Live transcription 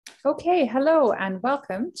Okay, hello and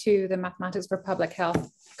welcome to the Mathematics for Public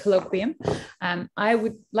Health colloquium. I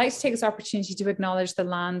would like to take this opportunity to acknowledge the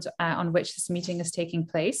land on which this meeting is taking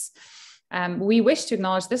place. We wish to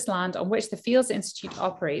acknowledge this land on which the Fields Institute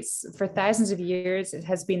operates. For thousands of years, it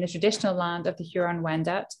has been the traditional land of the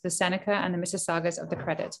Huron-Wendat, the Seneca, and the Mississaugas of the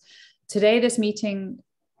Credit. Today, this meeting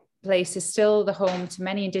place is still the home to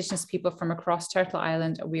many Indigenous people from across Turtle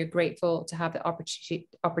Island, and we are grateful to have the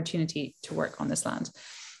opportunity to work on this land.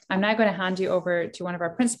 I'm now going to hand you over to one of our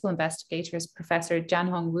principal investigators, Professor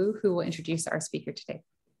Jianhong Wu, who will introduce our speaker today.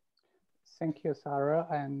 Thank you, Sarah,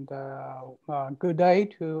 and good day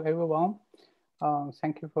to everyone.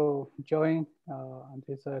 Thank you for joining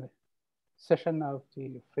this session of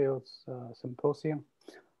the Fields Symposium.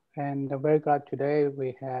 And I'm very glad today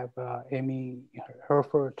we have Amy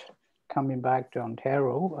Hurford coming back to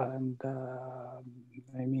Ontario, and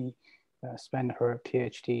Amy spent her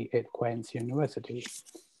PhD at Queen's University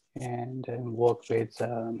and worked with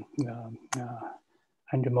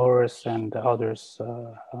Andrew Morris and others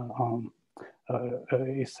on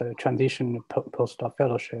it's a transition postdoc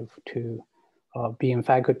fellowship to being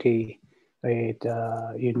faculty at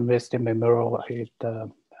University Memorial at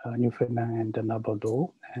Newfoundland and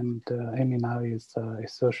Labrador, and Amy now is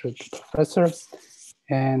associate professor.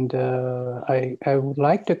 And I would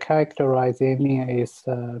like to characterize Amy as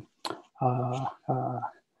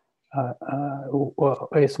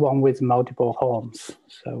is one with multiple homes.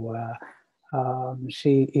 So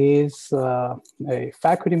she is a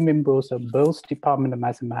faculty member of both Department of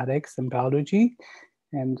Mathematics and Biology,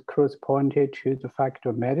 and corresponded to the Faculty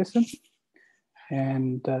of Medicine.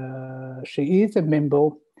 And she is a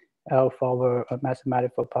member of our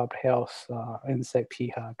Mathematics for Public Health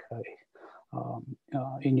NCPHAC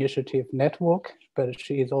initiative network, but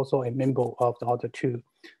she is also a member of the other two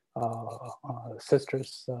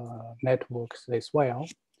sisters networks as well.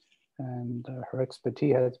 And her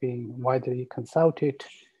expertise has been widely consulted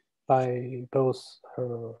by both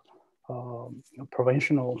her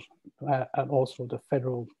provincial and also the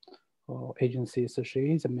federal agencies. So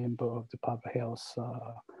she is a member of the public health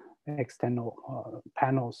external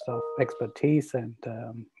panels of expertise, and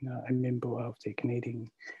a member of the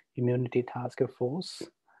Canadian Immunity Task Force.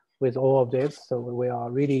 With all of this, so we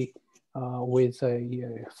are really with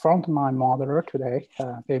a frontline monitor today,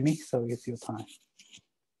 Amy, so it's your time.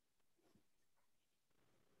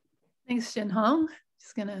 Thanks, Jianhong.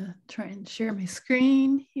 Just gonna try and share my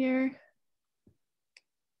screen here.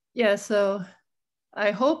 Yeah, so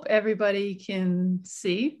I hope everybody can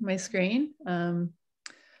see my screen.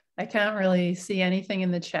 I can't really see anything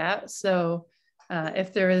in the chat, so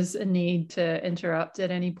if there is a need to interrupt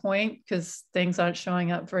at any point because things aren't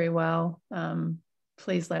showing up very well,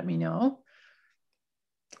 please let me know.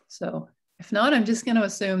 So if not, I'm just going to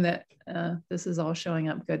assume that this is all showing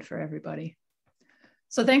up good for everybody.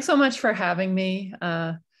 So thanks so much for having me.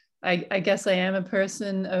 I guess I am a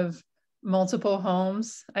person of multiple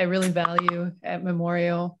homes. I really value at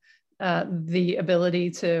Memorial the ability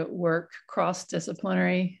to work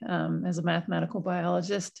cross-disciplinary as a mathematical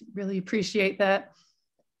biologist. Really appreciate that.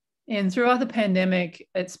 And throughout the pandemic,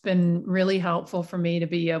 it's been really helpful for me to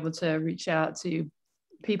be able to reach out to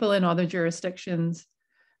people in other jurisdictions.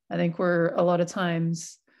 I think we're a lot of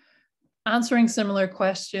times answering similar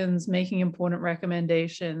questions, making important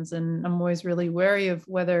recommendations, and I'm always really wary of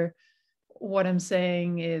whether what I'm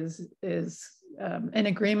saying is in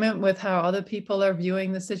agreement with how other people are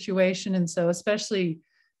viewing the situation. And so especially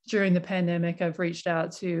during the pandemic, I've reached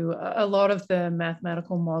out to a lot of the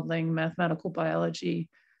mathematical modeling, mathematical biology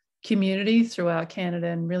community throughout Canada,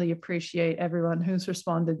 and really appreciate everyone who's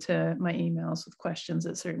responded to my emails with questions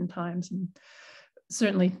at certain times. And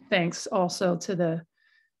certainly thanks also to the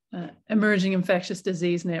emerging infectious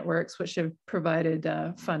disease networks, which have provided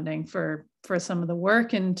funding for some of the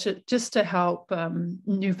work, and just to help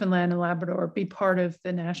Newfoundland and Labrador be part of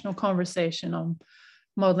the national conversation on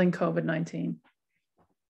modeling COVID-19.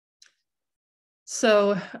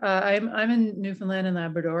 So I'm in Newfoundland and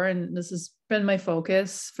Labrador, and this has been my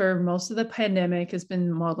focus for most of the pandemic, has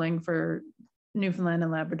been modeling for Newfoundland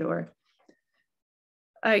and Labrador.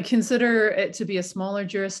 I consider it to be a smaller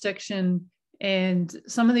jurisdiction, and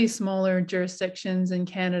some of these smaller jurisdictions in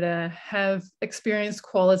Canada have experienced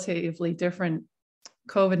qualitatively different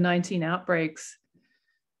COVID-19 outbreaks,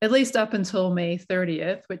 at least up until May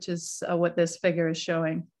 30th, which is what this figure is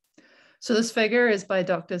showing. So this figure is by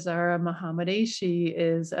Dr. Zahra Mohammadi. She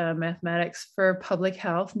is a mathematics for public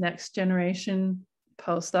health next generation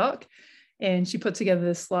postdoc, and she put together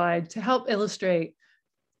this slide to help illustrate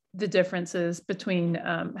the differences between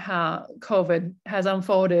how COVID has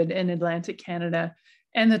unfolded in Atlantic Canada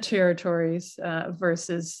and the territories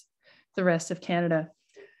versus the rest of Canada.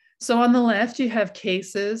 So on the left, you have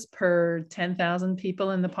cases per 10,000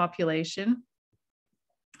 people in the population.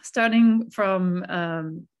 Starting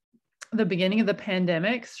from the beginning of the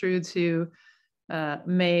pandemic through to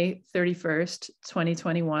May 31st,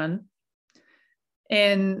 2021.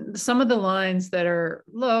 And some of the lines that are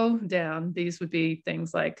low down, these would be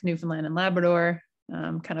things like Newfoundland and Labrador,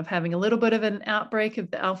 kind of having a little bit of an outbreak of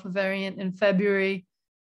the Alpha variant in February,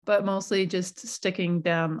 but mostly just sticking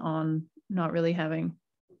down on not really having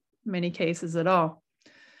many cases at all.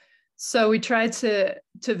 So we tried to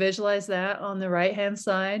visualize that on the right-hand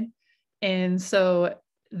side. And so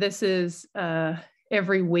this is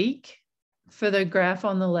every week for the graph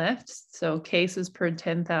on the left. So cases per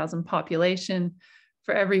 10,000 population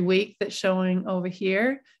for every week that's showing over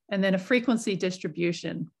here, and then a frequency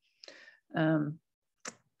distribution.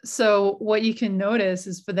 So what you can notice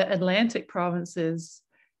is for the Atlantic provinces,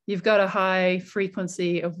 you've got a high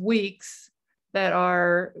frequency of weeks that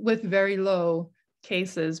are with very low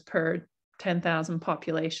cases per 10,000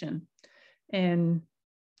 population. And,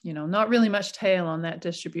 you know, not really much tail on that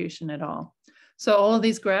distribution at all. So all of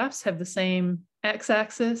these graphs have the same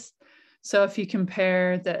x-axis. So if you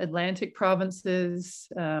compare the Atlantic provinces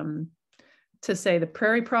to say the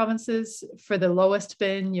Prairie provinces, for the lowest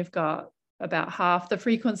bin, you've got about half the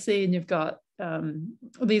frequency, and you've got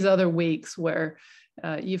these other weeks where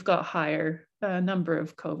you've got higher number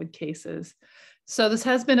of COVID cases. So this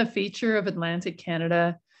has been a feature of Atlantic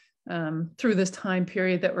Canada through this time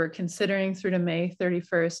period that we're considering through to May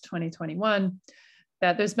 31st, 2021,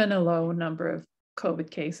 that there's been a low number of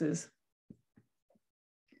COVID cases.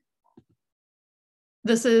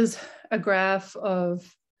 This is a graph of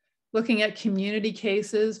looking at community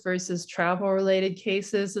cases versus travel-related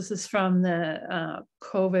cases. This is from the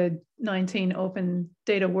COVID-19 Open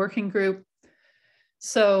Data Working Group.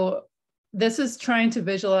 So this is trying to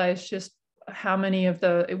visualize just how many of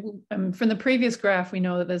from the previous graph, we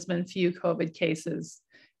know that there's been few COVID cases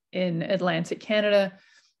in Atlantic Canada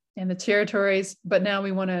and the territories, but now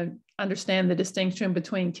we want to understand the distinction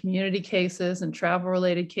between community cases and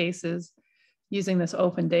travel-related cases using this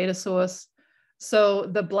open data source. So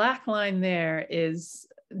the black line there is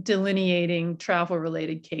delineating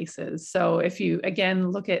travel-related cases. So if you,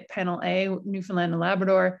 again, look at panel A, Newfoundland and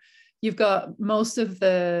Labrador, you've got most of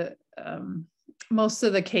the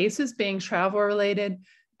cases being travel-related,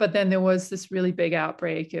 but then there was this really big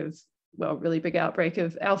outbreak of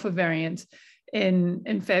Alpha variant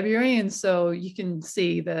in February. And so you can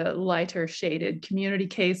see the lighter shaded community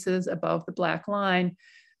cases above the black line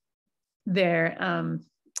there.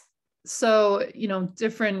 So, you know,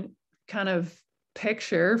 different kind of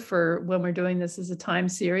picture for when we're doing this as a time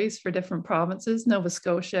series for different provinces. Nova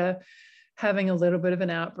Scotia having a little bit of an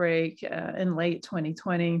outbreak in late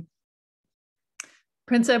 2020.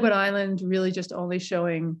 Prince Edward Island really just only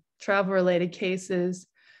showing travel-related cases.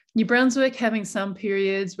 New Brunswick having some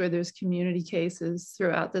periods where there's community cases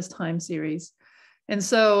throughout this time series. And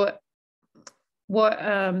so what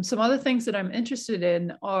some other things that I'm interested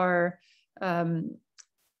in are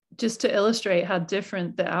just to illustrate how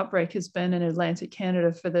different the outbreak has been in Atlantic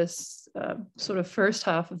Canada for this sort of first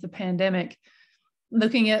half of the pandemic,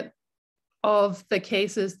 looking at of the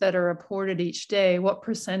cases that are reported each day, what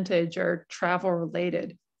percentage are travel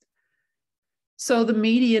related? So the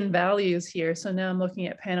median values here, so now I'm looking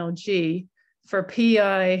at panel G, for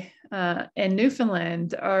PI and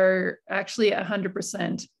Newfoundland are actually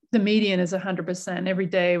 100%. The median is 100%. Every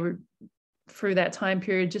day we're through that time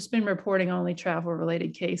period, just been reporting only travel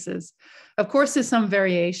related cases. Of course, there's some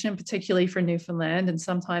variation, particularly for Newfoundland, and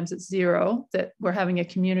sometimes it's zero, that we're having a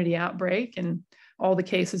community outbreak and all the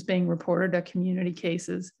cases being reported are community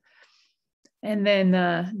cases. And then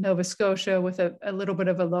Nova Scotia with a little bit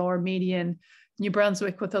of a lower median, New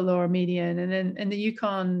Brunswick with a lower median, and then in the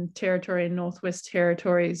Yukon Territory and Northwest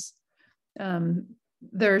Territories,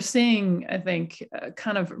 they're seeing, I think,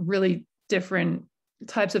 kind of really different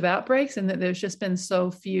types of outbreaks, and that there's just been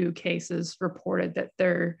so few cases reported that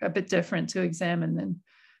they're a bit different to examine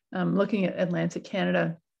than looking at Atlantic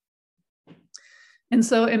Canada. And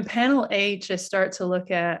so in panel H, I start to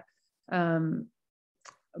look at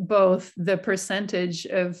both the percentage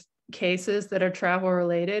of cases that are travel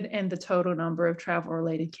related and the total number of travel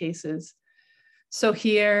related cases. So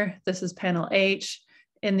here, this is panel H.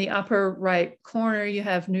 In the upper right corner, you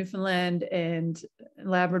have Newfoundland and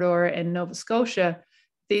Labrador and Nova Scotia.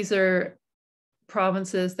 These are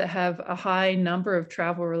provinces that have a high number of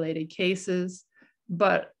travel related cases,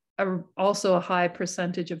 but also a high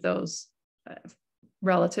percentage of those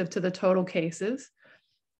relative to the total cases.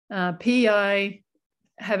 PI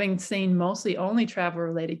having seen mostly only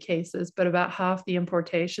travel-related cases, but about half the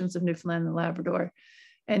importations of Newfoundland and Labrador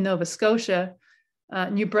and Nova Scotia.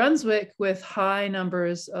 New Brunswick with high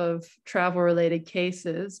numbers of travel-related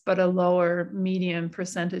cases, but a lower median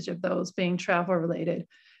percentage of those being travel-related.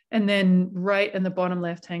 And then right in the bottom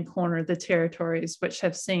left-hand corner, the territories which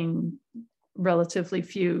have seen relatively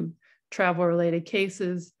few travel-related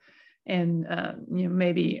cases and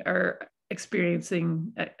maybe are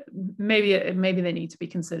experiencing, maybe they need to be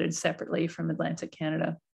considered separately from Atlantic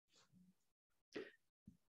Canada.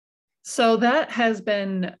 So that has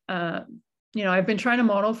been, I've been trying to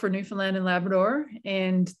model for Newfoundland and Labrador,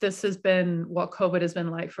 and this has been what COVID has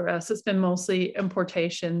been like for us. It's been mostly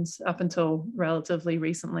importations up until relatively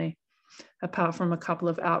recently, apart from a couple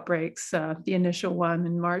of outbreaks, the initial one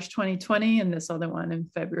in March 2020 and this other one in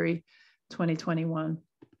February 2021.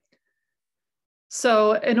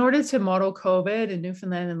 So in order to model COVID in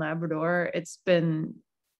Newfoundland and Labrador, it's been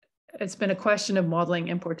a question of modeling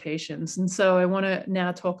importations. And so I want to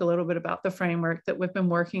now talk a little bit about the framework that we've been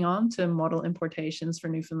working on to model importations for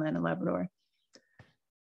Newfoundland and Labrador.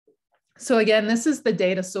 So again, this is the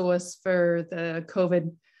data source for the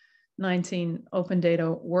COVID-19 Open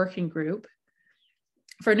Data Working Group.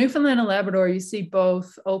 For Newfoundland and Labrador, you see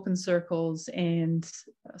both open circles and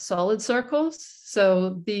solid circles.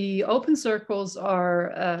 So the open circles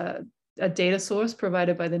are a data source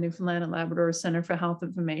provided by the Newfoundland and Labrador Center for Health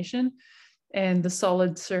Information. And the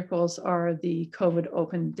solid circles are the COVID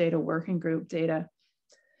Open Data Working Group data.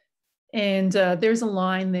 And there's a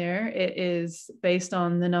line there. It is based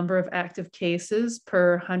on the number of active cases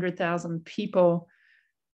per 100,000 people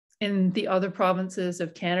in the other provinces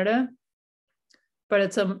of Canada.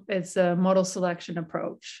 But it's a model selection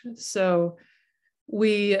approach. So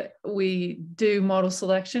we do model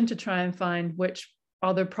selection to try and find which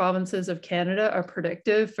other provinces of Canada are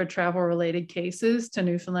predictive for travel-related cases to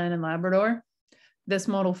Newfoundland and Labrador. This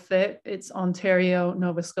model fit, it's Ontario,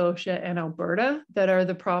 Nova Scotia, and Alberta that are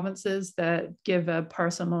the provinces that give a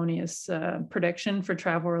parsimonious prediction for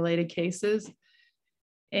travel-related cases.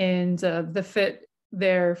 And the fit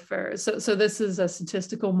there so this is a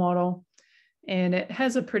statistical model, and it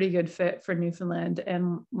has a pretty good fit for Newfoundland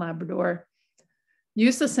and Labrador.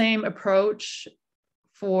 Use the same approach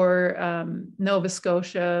for Nova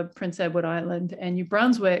Scotia, Prince Edward Island, and New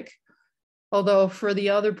Brunswick, although for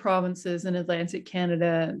the other provinces in Atlantic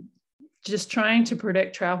Canada, just trying to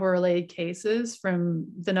predict travel-related cases from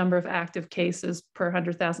the number of active cases per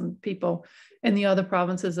 100,000 people in the other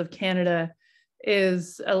provinces of Canada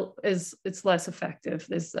it's less effective.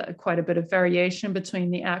 There's quite a bit of variation between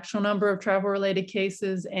the actual number of travel-related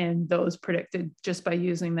cases and those predicted just by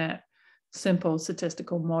using that simple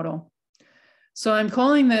statistical model. So I'm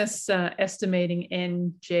calling this estimating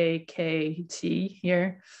NJKT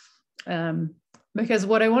here, because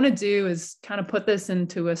what I want to do is kind of put this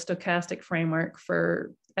into a stochastic framework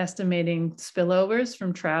for estimating spillovers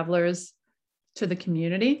from travelers to the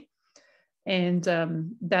community. And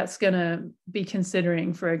that's going to be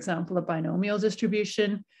considering, for example, a binomial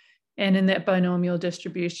distribution. And in that binomial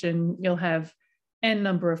distribution, you'll have N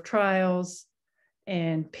number of trials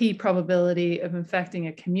and P probability of infecting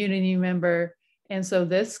a community member. And so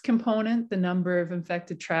this component, the number of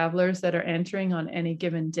infected travelers that are entering on any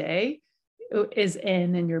given day, is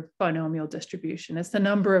N in your binomial distribution. It's the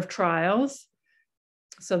number of trials,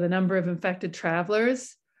 so the number of infected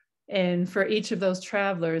travelers. And for each of those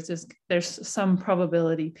travelers, there's some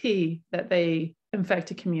probability P that they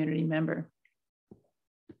infect a community member.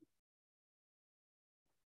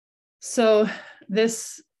 So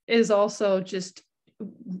this is also just,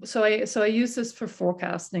 so I use this for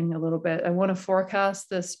forecasting a little bit. I want to forecast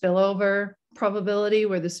the spillover probability,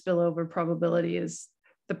 where the spillover probability is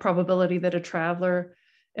the probability that a traveler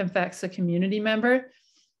infects a community member.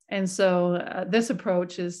 And so this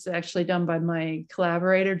approach is actually done by my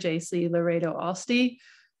collaborator, JC Laredo Osti.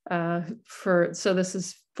 So this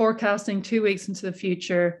is forecasting 2 weeks into the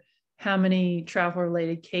future, how many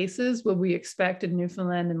travel-related cases will we expect in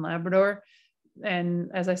Newfoundland and Labrador.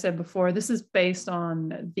 And as I said before, this is based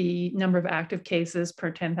on the number of active cases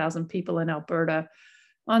per 10,000 people in Alberta,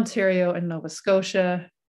 Ontario, and Nova Scotia.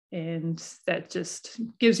 And that just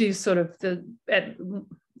gives you sort of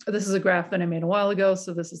this is a graph that I made a while ago.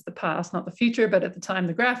 So this is the past, not the future. But at the time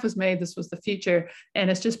the graph was made, this was the future. And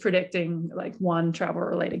it's just predicting like one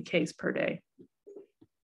travel-related case per day.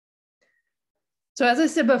 So as I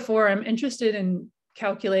said before, I'm interested in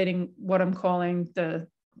calculating what I'm calling the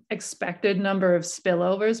expected number of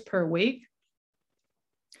spillovers per week,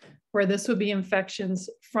 where this would be infections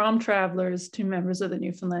from travelers to members of the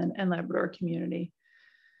Newfoundland and Labrador community.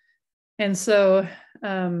 And so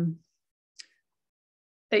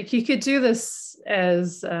like you could do this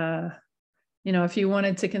as, you know, if you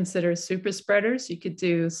wanted to consider super spreaders, you could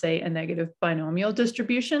do, say, a negative binomial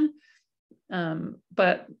distribution.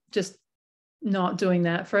 But just not doing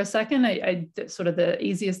that for a second, sort of the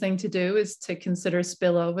easiest thing to do is to consider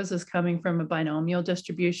spillovers as coming from a binomial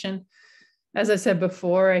distribution. As I said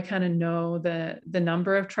before, I kind of know the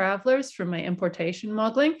number of travelers from my importation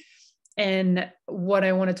modeling. And what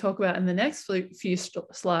I want to talk about in the next few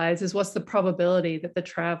slides is what's the probability that the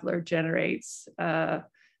traveler generates a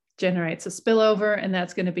spillover, and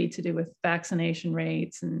that's going to be to do with vaccination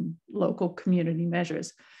rates and local community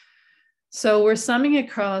measures. So we're summing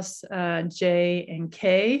across J and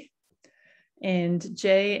K, and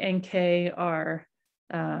J and K are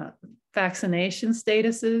vaccination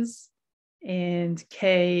statuses, and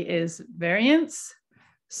K is variance.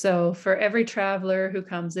 So for every traveler who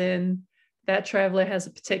comes in, that traveler has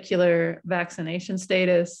a particular vaccination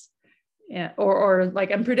status, or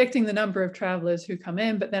like I'm predicting the number of travelers who come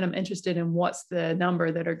in, but then I'm interested in what's the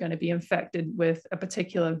number that are going to be infected with a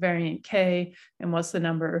particular variant K, and what's the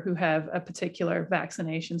number who have a particular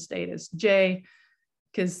vaccination status J,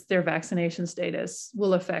 because their vaccination status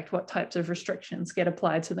will affect what types of restrictions get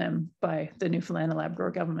applied to them by the Newfoundland and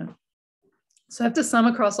Labrador government. So I have to sum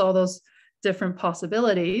across all those different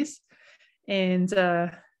possibilities. And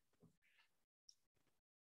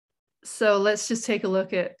so let's just take a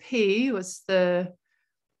look at P.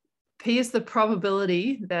 P is the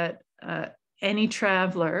probability that any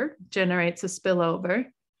traveler generates a spillover.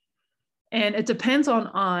 And it depends on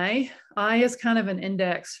I. I is kind of an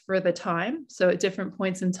index for the time. So at different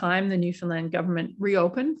points in time, the Newfoundland government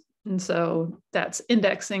reopened. And so that's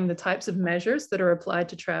indexing the types of measures that are applied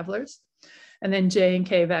to travelers. And then J and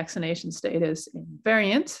K vaccination status and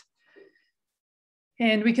variant.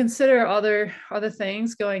 And we consider other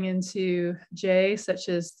things going into J, such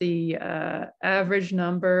as the average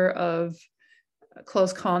number of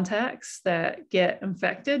close contacts that get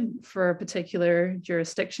infected for a particular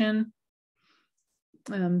jurisdiction.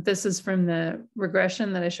 This is from the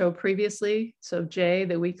regression that I showed previously. So J,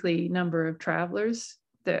 the weekly number of travelers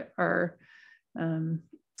that are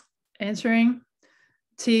answering.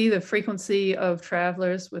 T, the frequency of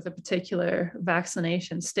travelers with a particular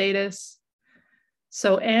vaccination status.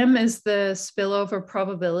 So M is the spillover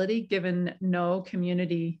probability given no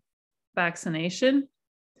community vaccination.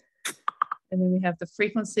 And then we have the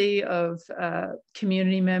frequency of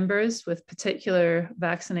community members with particular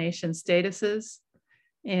vaccination statuses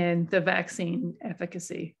and the vaccine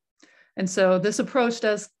efficacy. And so this approach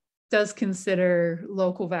does consider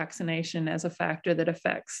local vaccination as a factor that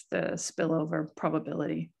affects the spillover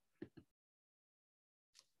probability.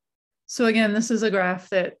 So again, this is a graph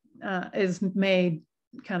that is made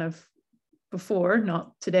kind of before,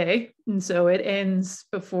 not today. And so it ends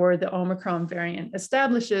before the Omicron variant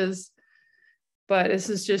establishes, but this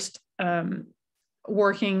is just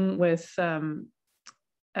working with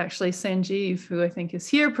actually Sanjeev, who I think is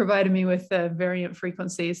here, provided me with the variant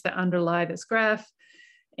frequencies that underlie this graph.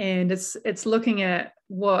 And it's looking at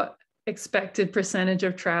what expected percentage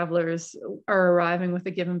of travelers are arriving with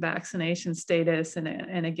a given vaccination status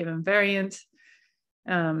and a given variant.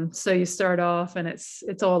 So you start off and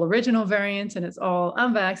it's all original variant and it's all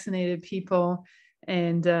unvaccinated people.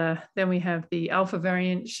 And then we have the alpha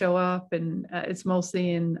variant show up, and it's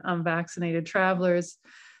mostly in unvaccinated travelers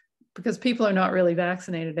because people are not really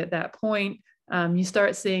vaccinated at that point. You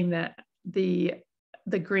start seeing that the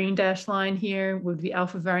green dashed line here would be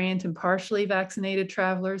alpha variant and partially vaccinated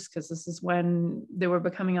travelers, because this is when there were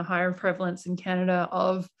becoming a higher prevalence in Canada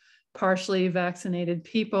of partially vaccinated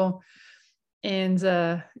people. And,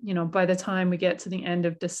 you know, by the time we get to the end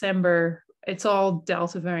of December, it's all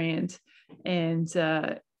Delta variant. And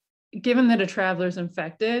given that a traveler is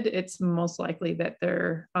infected, it's most likely that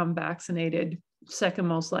they're unvaccinated. Second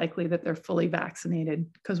most likely that they're fully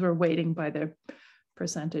vaccinated, because we're weighting by the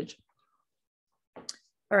percentage.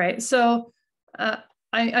 All right, so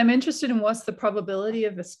I'm interested in what's the probability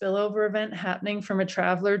of a spillover event happening from a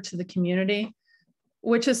traveler to the community,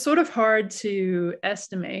 which is sort of hard to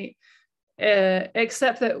estimate,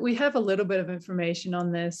 except that we have a little bit of information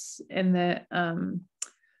on this in that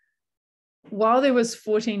while there was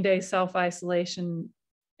 14-day self-isolation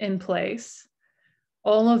in place,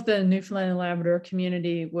 all of the Newfoundland and Labrador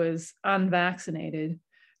community was unvaccinated.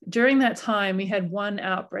 During that time, we had one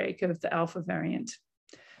outbreak of the alpha variant.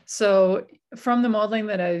 So from the modeling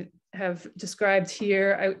that I have described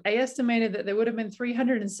here, I estimated that there would have been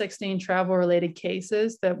 316 travel-related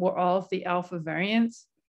cases that were all of the alpha variants.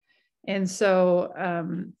 And so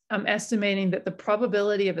I'm estimating that the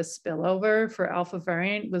probability of a spillover for alpha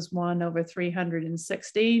variant was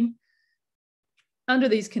 1/316. under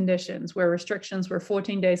these conditions where restrictions were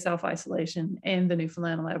 14-day self-isolation and the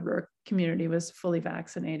Newfoundland and Labrador community was fully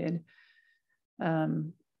vaccinated.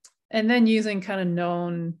 And then using kind of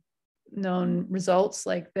known results,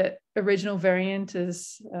 like the original variant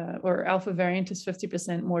is, or alpha variant is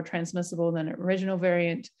 50% more transmissible than original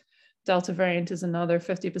variant. Delta variant is another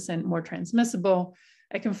 50% more transmissible.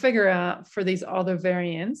 I can figure out for these other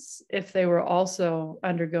variants, if they were also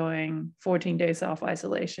undergoing 14-day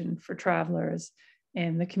self-isolation for travelers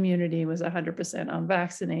and the community was 100%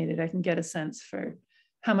 unvaccinated, I can get a sense for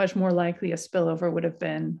how much more likely a spillover would have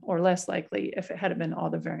been or less likely if it had been all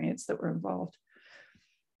the variants that were involved.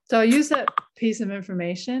 So I'll use that piece of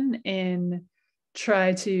information and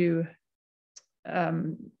try to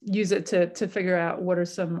use it to figure out what are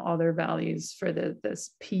some other values for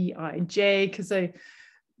this PIJ, because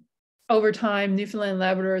over time, Newfoundland and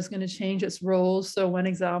Labrador is going to change its rules. So one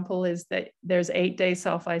example is that there's 8-day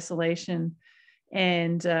self-isolation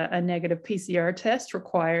and a negative PCR test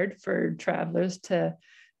required for travelers to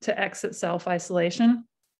exit self-isolation.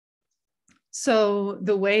 So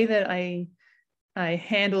the way that I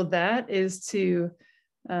handled that is to,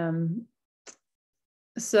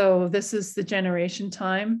 so this is the generation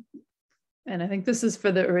time, and I think this is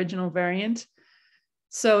for the original variant.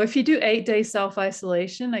 So if you do 8-day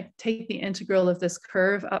self-isolation, I take the integral of this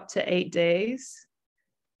curve up to 8 days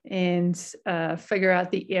and figure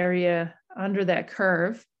out the area under that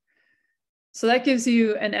curve. So that gives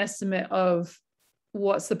you an estimate of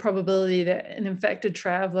what's the probability that an infected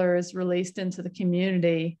traveler is released into the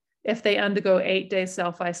community if they undergo 8-day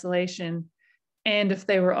self-isolation and if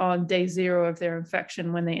they were on day 0 of their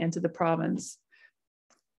infection when they enter the province.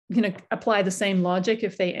 You can apply the same logic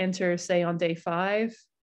if they enter, say, on day 5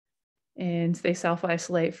 and they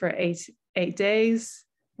self-isolate for eight days.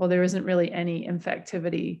 Well, there isn't really any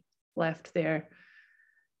infectivity left there.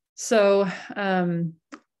 So kind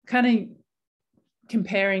of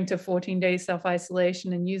comparing to 14-day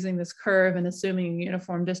self-isolation and using this curve and assuming a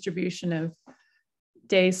uniform distribution of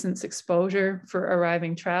days since exposure for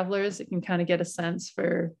arriving travelers, it can kind of get a sense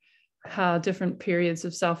for how different periods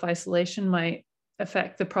of self-isolation might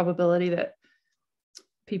affect the probability that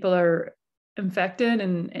people are infected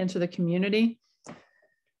and enter the community.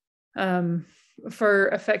 For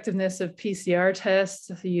effectiveness of PCR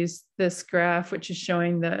tests, I use this graph, which is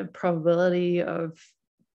showing the probability of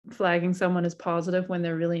flagging someone as positive when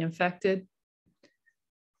they're really infected.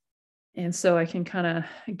 And so I can kind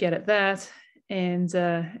of get at that. And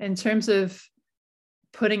in terms of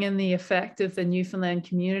putting in the effect of the Newfoundland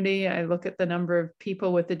community, I look at the number of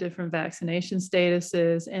people with the different vaccination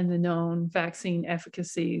statuses and the known vaccine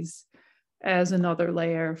efficacies as another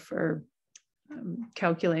layer for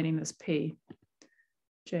calculating this PJIK.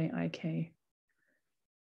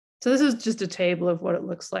 So this is just a table of what it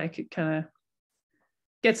looks like. It kind of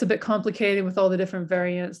gets a bit complicated with all the different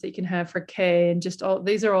variants that you can have for K, and just all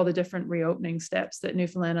these are all the different reopening steps that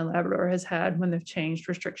Newfoundland and Labrador has had when they've changed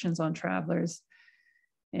restrictions on travelers.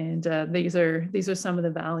 And these are some of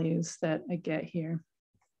the values that I get here.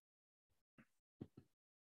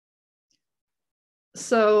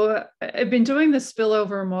 So I've been doing this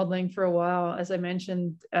spillover modeling for a while. As I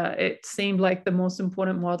mentioned, it seemed like the most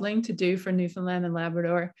important modeling to do for Newfoundland and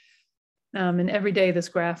Labrador. And every day this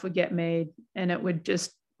graph would get made and it would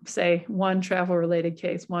just say one travel-related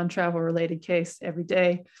case every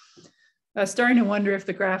day. I was starting to wonder if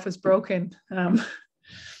the graph was broken.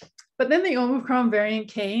 But then the Omicron variant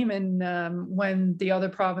came, and when the other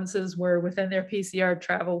provinces were within their PCR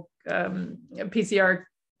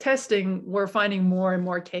testing, we're finding more and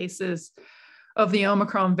more cases of the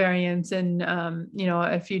Omicron variant. And you know,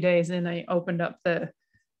 a few days in, I opened up the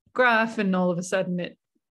graph, and all of a sudden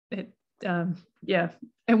it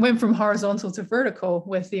went from horizontal to vertical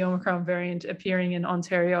with the Omicron variant appearing in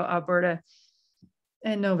Ontario, Alberta,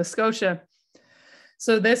 and Nova Scotia.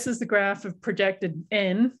 So this is the graph of projected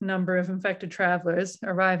number of infected travelers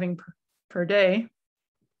arriving per day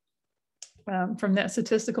from that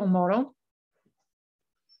statistical model.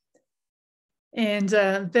 And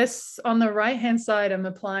this, on the right-hand side, I'm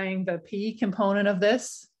applying the P component of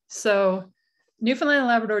this. So Newfoundland and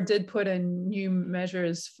Labrador did put in new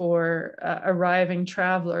measures for arriving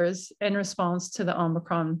travelers in response to the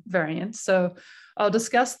Omicron variant. So I'll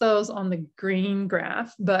discuss those on the green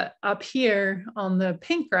graph, but up here on the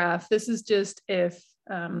pink graph, this is just if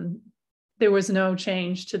there was no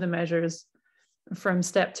change to the measures from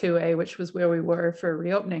step 2A, which was where we were for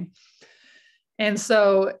reopening. And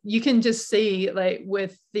so you can just see, like,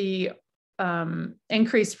 with the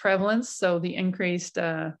increased prevalence, so the increased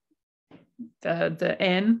the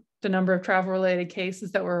number of travel-related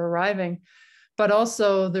cases that were arriving, but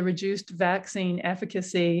also the reduced vaccine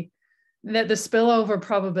efficacy, that the spillover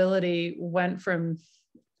probability went from,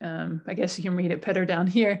 I guess you can read it better down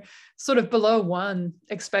here, sort of below 1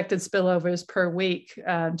 expected spillovers per week,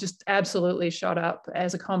 just absolutely shot up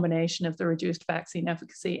as a combination of the reduced vaccine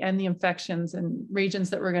efficacy and the infections in regions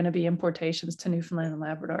that were going to be importations to Newfoundland and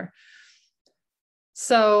Labrador.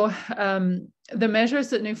 So the measures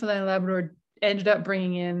that Newfoundland and Labrador ended up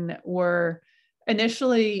bringing in were,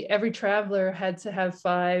 initially every traveler had to have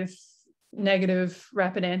 5 negative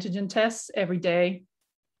rapid antigen tests every day.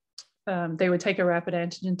 They would take a rapid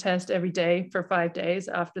antigen test every day for 5 days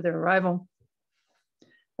after their arrival.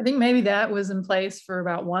 I think maybe that was in place for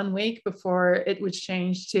about 1 week before it was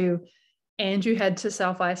changed to, and you had to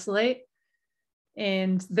self-isolate.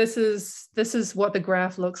 And this is what the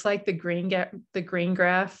graph looks like, the green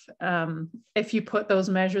graph, if you put those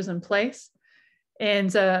measures in place.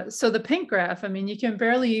 And so the pink graph, I mean, you can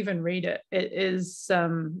barely even read it. It is,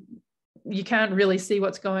 you can't really see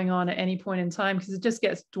what's going on at any point in time because it just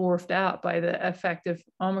gets dwarfed out by the effect of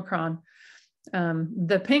Omicron.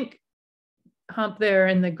 The pink hump there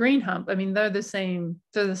and the green hump, I mean, they're the same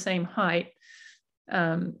height.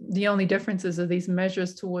 The only differences are these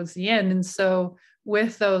measures towards the end. And so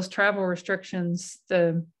with those travel restrictions,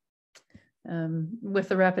 with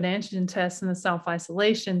the rapid antigen tests and the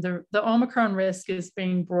self-isolation, the Omicron risk is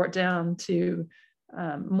being brought down to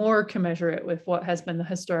more commensurate with what has been the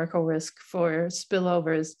historical risk for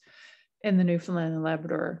spillovers in the Newfoundland and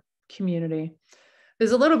Labrador community.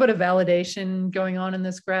 There's a little bit of validation going on in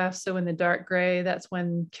this graph. So in the dark gray, that's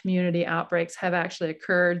when community outbreaks have actually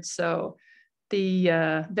occurred. So the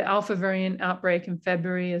Alpha variant outbreak in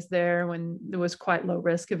February is there when there was quite low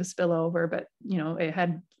risk of a spillover, but it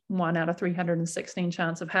had 1 out of 316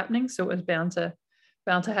 chance of happening. So it was bound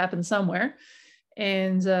to happen somewhere.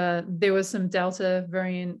 And there was some Delta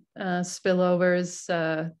variant spillovers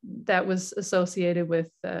that was associated with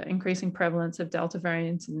increasing prevalence of Delta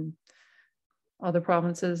variants in other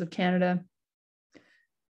provinces of Canada,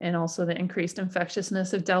 and also the increased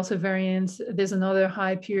infectiousness of Delta variants. There's another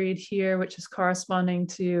high period here, which is corresponding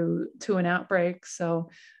to an outbreak. So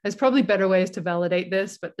there's probably better ways to validate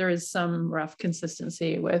this, but there is some rough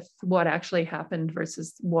consistency with what actually happened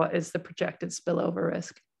versus what is the projected spillover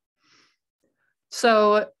risk.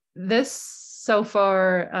 So this so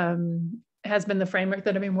far has been the framework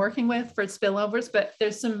that I've been working with for spillovers, but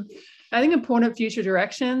there's some, I think, important future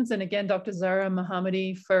directions. And again, Dr. Zara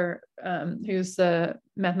Mohammadi, who's the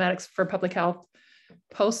Mathematics for Public Health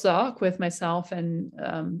postdoc with myself and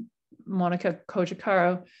Monica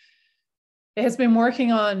Kojikaro, has been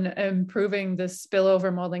working on improving this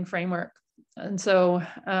spillover modeling framework. And so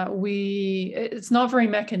it's not very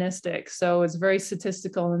mechanistic. So it's very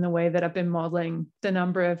statistical in the way that I've been modeling the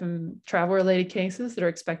number of travel-related cases that are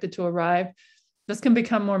expected to arrive. This can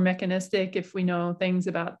become more mechanistic if we know things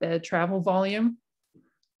about the travel volume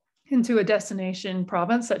into a destination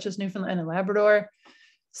province, such as Newfoundland and Labrador.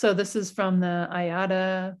 So this is from the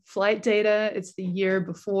IATA flight data. It's the year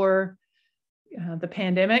before the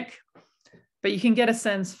pandemic. But you can get a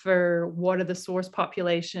sense for what are the source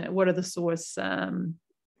population, what are the source,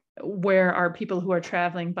 where are people who are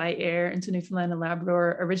traveling by air into Newfoundland and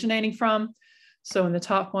Labrador originating from. So in the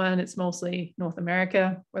top one, it's mostly North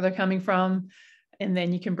America where they're coming from. And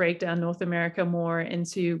then you can break down North America more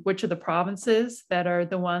into which are the provinces that are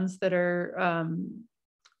the ones that are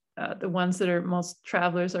most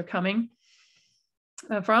travelers are coming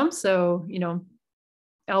from. So,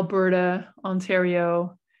 Alberta,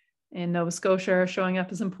 Ontario, and Nova Scotia are showing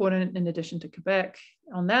up as important in addition to Quebec.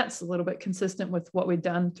 On that's a little bit consistent with what we've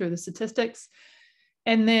done through the statistics.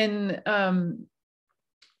 And then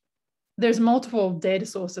there's multiple data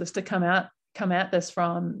sources to come at this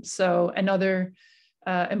from. So another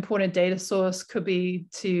important data source could be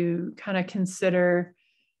to kind of consider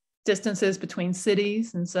distances between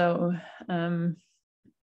cities. And so, in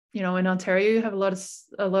Ontario, you have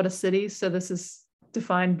a lot of cities. So this is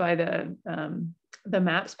defined by the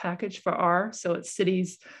MAPS package for R. So it's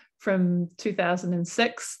cities from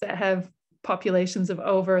 2006 that have populations of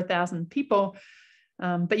over 1,000 people.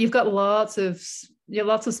 But you've got lots of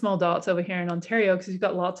small dots over here in Ontario because you've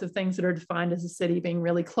got lots of things that are defined as a city being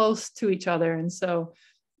really close to each other. And so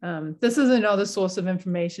this is another source of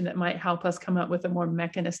information that might help us come up with a more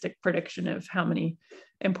mechanistic prediction of how many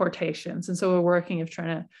importations. And so we're working of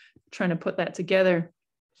trying to put that together.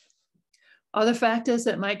 Other factors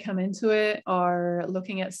that might come into it are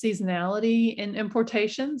looking at seasonality in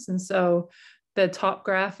importations. And so the top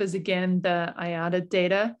graph is, again, the IATA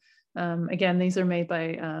data. Again, these are made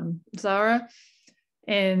by Zara.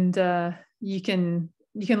 And you can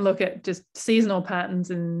you can look at just seasonal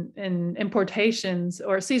patterns in importations,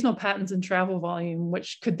 or seasonal patterns in travel volume,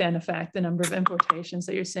 which could then affect the number of importations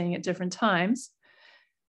that you're seeing at different times.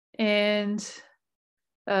 And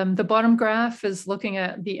the bottom graph is looking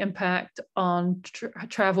at the impact on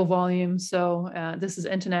travel volume. So this is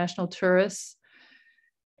international tourists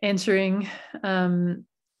entering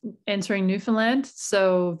Newfoundland.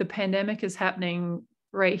 So the pandemic is happening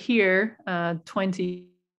right here,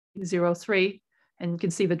 2003, and you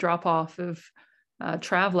can see the drop off of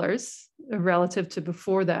travelers relative to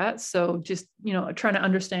before that. So just, trying to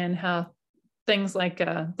understand how things like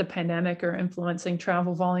the pandemic are influencing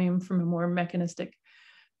travel volume from a more mechanistic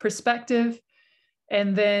perspective.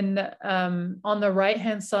 And then on the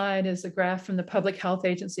right-hand side is a graph from the Public Health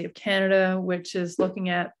Agency of Canada, which is looking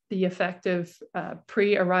at the effect of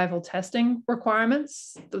pre-arrival testing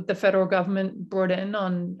requirements that the federal government brought in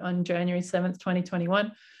on January 7th,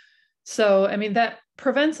 2021. So, I mean, that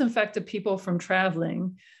prevents infected people from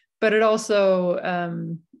traveling, but it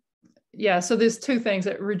also, so there's two things.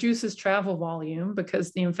 It reduces travel volume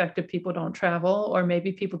because the infected people don't travel, or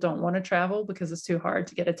maybe people don't want to travel because it's too hard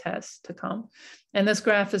to get a test to come. And this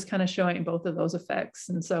graph is kind of showing both of those effects.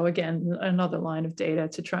 And so again, another line of data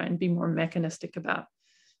to try and be more mechanistic about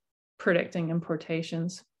predicting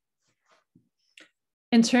importations.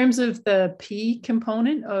 In terms of the P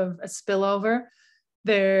component of a spillover,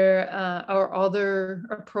 there are other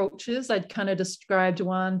approaches. I'd kind of described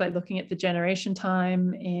one by looking at the generation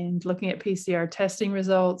time and looking at PCR testing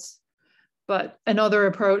results. But another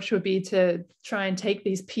approach would be to try and take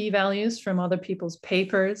these p-values from other people's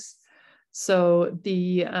papers. So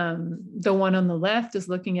the one on the left is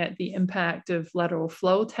looking at the impact of lateral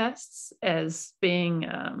flow tests as being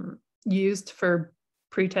used for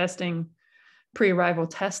pre-arrival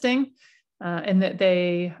testing, and that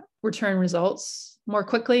they return results more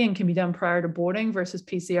quickly and can be done prior to boarding versus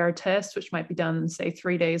PCR tests, which might be done, say,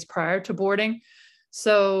 3 days prior to boarding.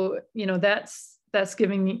 So, that's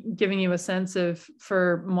giving you a sense of,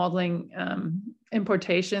 for modeling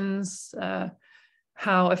importations,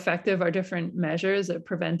 how effective are different measures at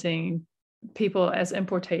preventing people as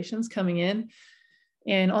importations coming in.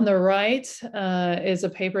 And on the right is a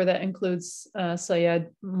paper that includes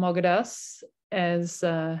Syed Moghaddas as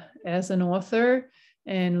an author,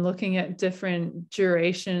 and looking at different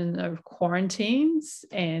duration of quarantines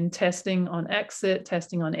and testing on exit,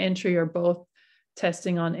 testing on entry, or both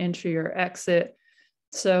testing on entry or exit.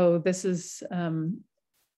 So this is, there's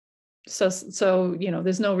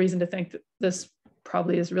no reason to think that this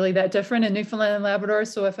probably is really that different in Newfoundland and Labrador.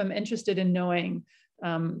 So if I'm interested in knowing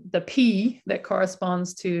the P that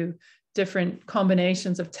corresponds to different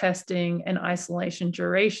combinations of testing and isolation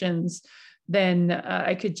durations, then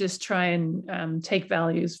I could just try and take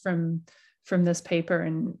values from this paper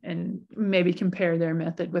and maybe compare their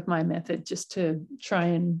method with my method, just to try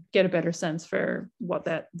and get a better sense for what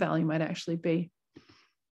that value might actually be.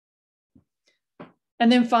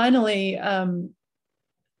 And then finally,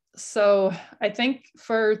 so I think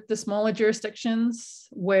for the smaller jurisdictions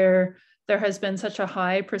where there has been such a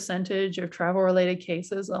high percentage of travel-related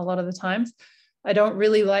cases, a lot of the times, I don't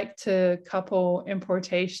really like to couple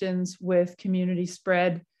importations with community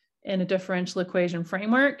spread in a differential equation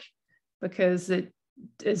framework, because it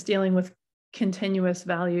is dealing with continuous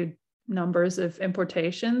valued numbers of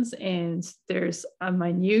importations, and there's a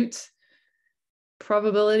minute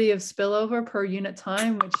probability of spillover per unit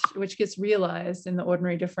time, which gets realized in the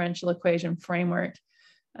ordinary differential equation framework,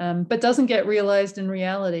 but doesn't get realized in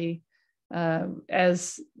reality.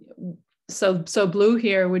 So blue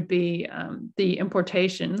here would be the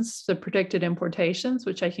importations, the predicted importations,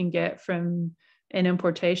 which I can get from an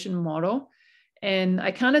importation model. And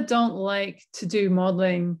I kind of don't like to do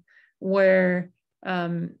modeling where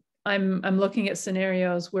I'm looking at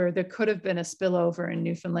scenarios where there could have been a spillover in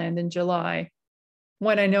Newfoundland in July,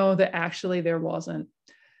 when I know that actually there wasn't.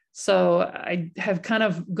 So I have kind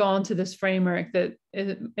of gone to this framework that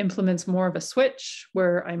implements more of a switch,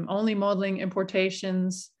 where I'm only modeling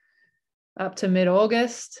importations up to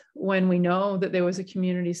mid-August, when we know that there was a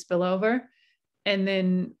community spillover. And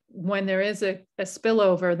then when there is a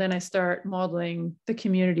spillover, then I start modeling the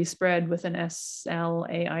community spread with an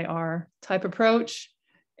SLAIR type approach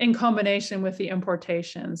in combination with the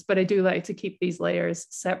importations. But I do like to keep these layers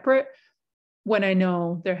separate when I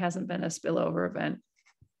know there hasn't been a spillover event.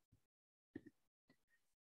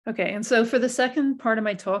 Okay, and so for the second part of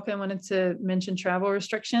my talk, I wanted to mention travel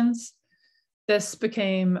restrictions. This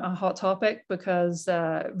became a hot topic because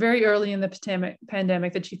very early in the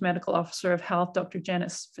pandemic, the Chief Medical Officer of Health, Dr.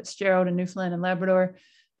 Janet Fitzgerald in Newfoundland and Labrador,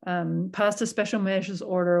 passed a special measures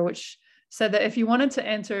order, which said that if you wanted to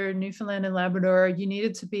enter Newfoundland and Labrador, you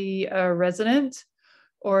needed to be a resident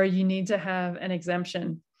or you need to have an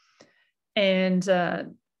exemption. And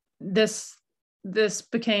this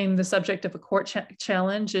became the subject of a court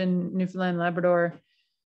challenge in Newfoundland and Labrador,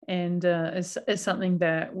 and is something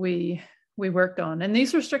that we worked on. And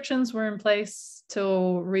these restrictions were in place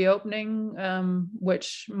till reopening,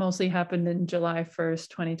 which mostly happened in July 1st,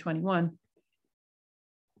 2021.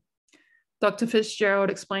 Dr. Fitzgerald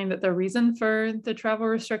explained that the reason for the travel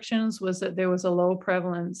restrictions was that there was a low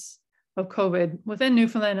prevalence of COVID within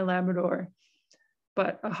Newfoundland and Labrador,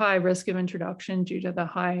 but a high risk of introduction due to the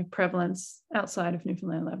high prevalence outside of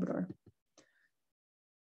Newfoundland and Labrador.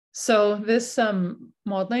 So this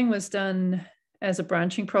modeling was done as a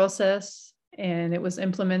branching process, and it was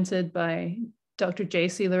implemented by Dr.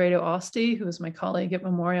 J.C. Laredo Osti, who is my colleague at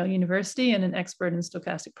Memorial University and an expert in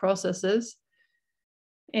stochastic processes.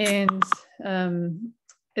 And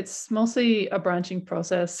it's mostly a branching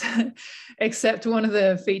process, except one of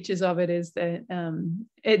the features of it is that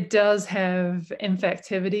it does have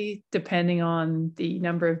infectivity depending on the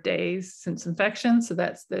number of days since infection. So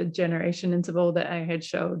that's the generation interval that I had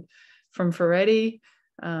showed from Ferretti,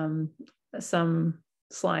 some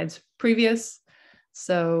slides previous.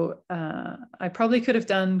 So I probably could have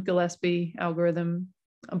done Gillespie algorithm,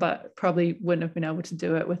 but probably wouldn't have been able to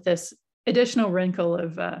do it with this additional wrinkle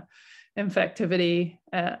of infectivity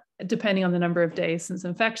depending on the number of days since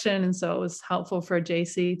infection. And so it was helpful for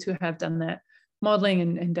JC to have done that modeling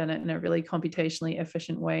and done it in a really computationally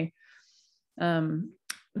efficient way. The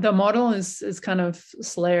model is kind of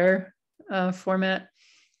Slayer format.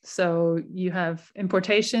 So you have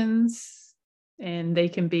importations, and they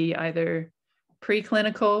can be either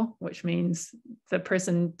preclinical, which means the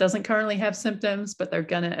person doesn't currently have symptoms, but they're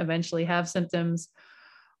going to eventually have symptoms,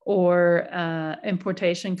 or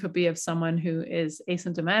importation could be of someone who is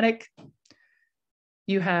asymptomatic.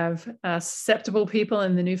 You have susceptible people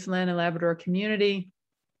in the Newfoundland and Labrador community.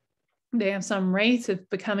 They have some rate of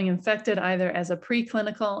becoming infected either as a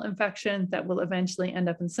preclinical infection that will eventually end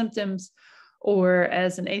up in symptoms, or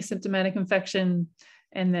as an asymptomatic infection,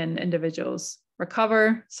 and then individuals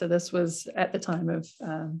recover. So this was at the time of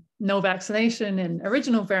no vaccination and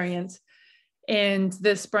original variant. And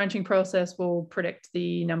this branching process will predict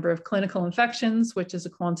the number of clinical infections, which is a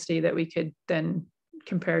quantity that we could then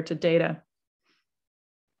compare to data.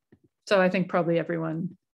 So I think probably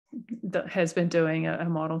everyone has been doing a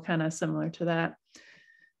model kind of similar to that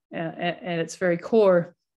at its very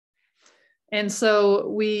core. And so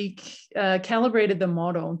we calibrated the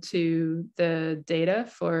model to the data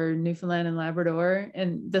for Newfoundland and Labrador.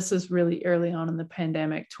 And this is really early on in the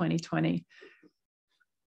pandemic, 2020.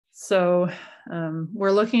 So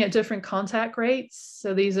we're looking at different contact rates.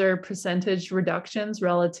 So these are percentage reductions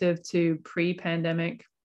relative to pre-pandemic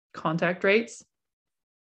contact rates.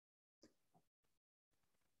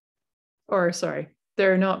 Or sorry,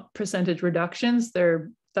 they're not percentage reductions,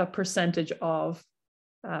 they're the percentage of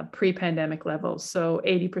pre-pandemic levels. So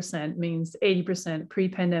 80% means 80%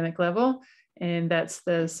 pre-pandemic level. And that's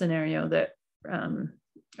the scenario that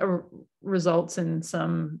results in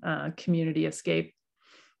some community escape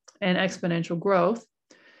and exponential growth.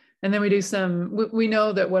 And then we do we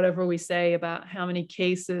know that whatever we say about how many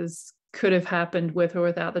cases could have happened with or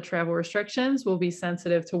without the travel restrictions will be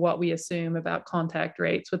sensitive to what we assume about contact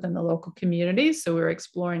rates within the local communities. So we're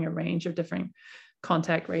exploring a range of different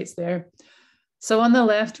contact rates there. So on the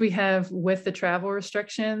left, we have with the travel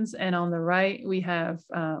restrictions, and on the right, we have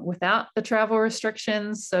without the travel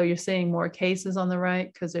restrictions. So you're seeing more cases on the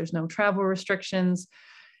right because there's no travel restrictions.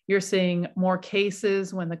 You're seeing more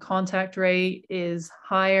cases when the contact rate is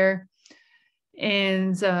higher.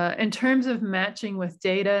 And in terms of matching with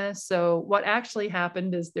data, so what actually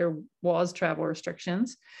happened is there was travel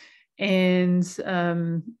restrictions. And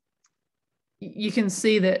you can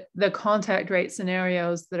see that the contact rate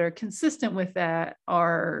scenarios that are consistent with that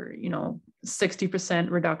are, 60%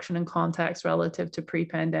 reduction in contacts relative to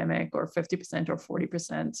pre-pandemic, or 50% or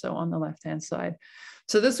 40%. So on the left-hand side.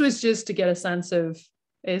 So this was just to get a sense of,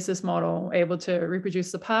 is this model able to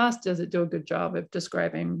reproduce the past? Does it do a good job of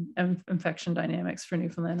describing infection dynamics for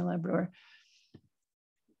Newfoundland and Labrador?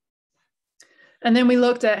 And then we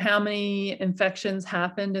looked at how many infections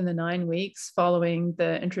happened in the 9 weeks following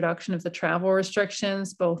the introduction of the travel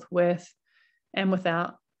restrictions, both with and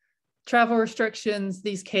without travel restrictions.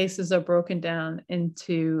 These cases are broken down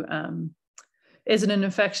into, is it an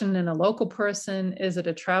infection in a local person? Is it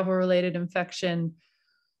a travel-related infection?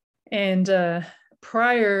 And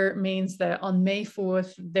prior means that on May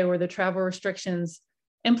 4th, there were the travel restrictions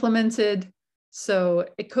implemented. So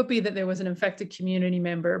it could be that there was an infected community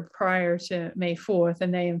member prior to May 4th,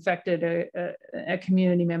 and they infected a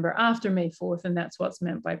community member after May 4th, and that's what's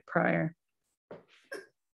meant by prior.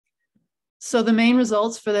 So the main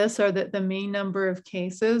results for this are that the mean number of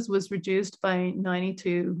cases was reduced by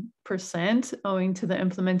 92% owing to the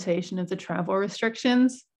implementation of the travel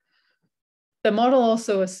restrictions. The model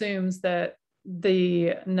also assumes that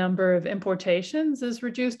the number of importations is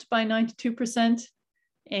reduced by 92%.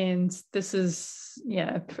 And this is,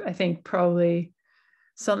 yeah, I think probably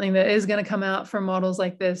something that is going to come out from models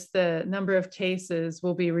like this. The number of cases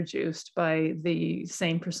will be reduced by the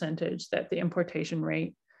same percentage that the importation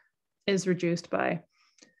rate is reduced by.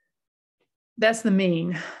 That's the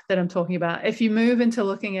mean that I'm talking about. If you move into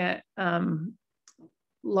looking at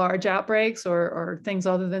large outbreaks or things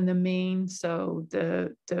other than the mean, so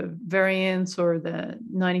the variance or the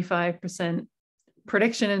 95%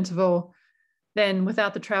 prediction interval, then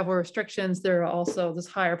without the travel restrictions, there are also this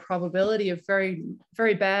higher probability of very,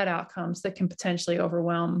 very bad outcomes that can potentially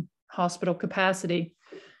overwhelm hospital capacity.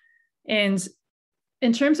 And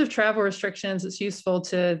in terms of travel restrictions, it's useful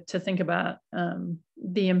to think about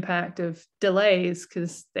the impact of delays,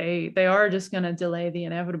 because they are just going to delay the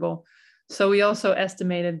inevitable. So we also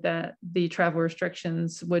estimated that the travel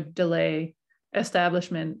restrictions would delay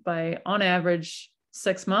establishment by, on average,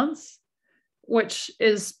 6 months, which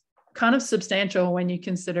is kind of substantial when you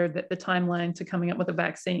consider that the timeline to coming up with a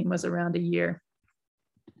vaccine was around a year.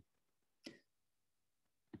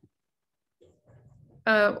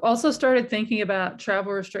 Also started thinking about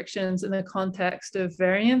travel restrictions in the context of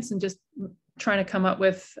variants and just trying to come up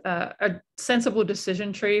with a sensible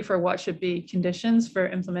decision tree for what should be conditions for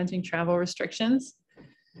implementing travel restrictions.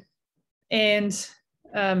 And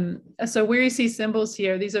so where you see symbols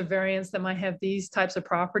here, these are variants that might have these types of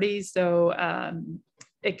properties. So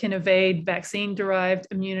it can evade vaccine-derived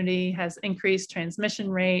immunity, has increased transmission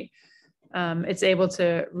rate, it's able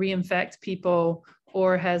to reinfect people,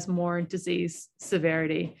 or has more disease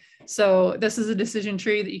severity. So this is a decision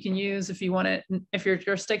tree that you can use if you want it, if you're a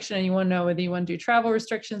jurisdiction and you want to know whether you want to do travel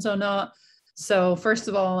restrictions or not. So first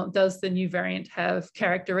of all, does the new variant have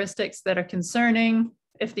characteristics that are concerning?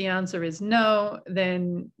 If the answer is no,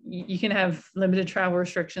 then you can have limited travel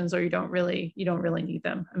restrictions, or you don't really need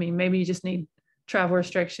them. I mean, maybe you just need travel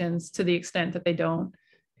restrictions to the extent that they don't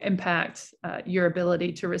impact your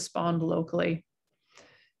ability to respond locally.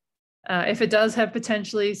 If it does have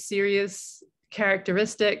potentially serious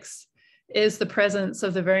characteristics, is the presence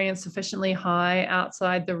of the variant sufficiently high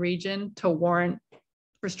outside the region to warrant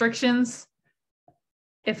restrictions?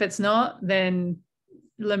 If it's not, then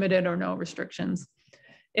limited or no restrictions.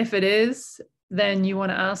 If it is, then you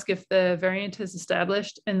want to ask if the variant is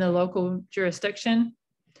established in the local jurisdiction.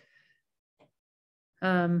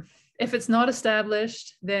 If it's not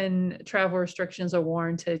established, then travel restrictions are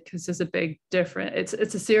warranted, because there's a big difference.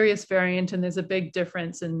 It's a serious variant, and there's a big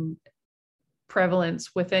difference in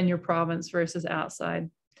prevalence within your province versus outside.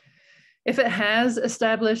 If it has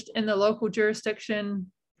established in the local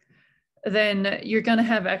jurisdiction, then you're going to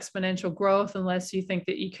have exponential growth unless you think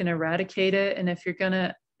that you can eradicate it. And if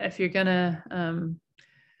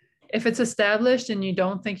it's established and you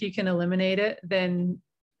don't think you can eliminate it, then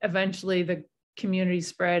eventually the community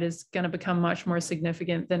spread is going to become much more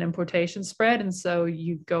significant than importation spread. And so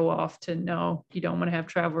you go off to no, you don't want to have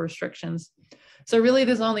travel restrictions. So really,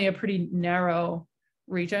 there's only a pretty narrow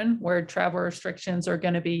region where travel restrictions are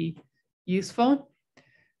going to be useful.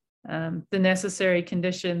 The necessary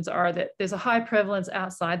conditions are that there's a high prevalence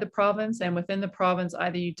outside the province, and within the province,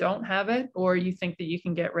 either you don't have it or you think that you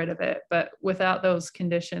can get rid of it. But without those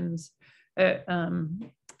conditions, it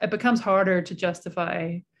becomes harder to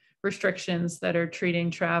justify restrictions that are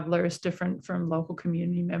treating travelers different from local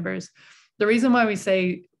community members. The reason why we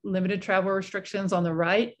say limited travel restrictions on the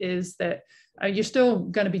right is that you're still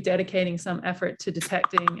going to be dedicating some effort to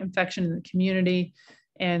detecting infection in the community.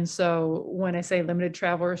 And so when I say limited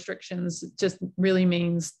travel restrictions, it just really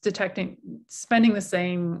means spending the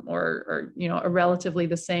same or a relatively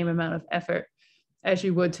the same amount of effort as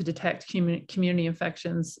you would to detect community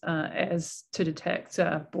infections as to detect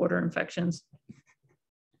border infections.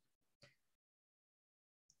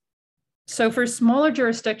 So for smaller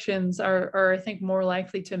jurisdictions are I think more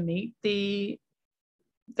likely to meet the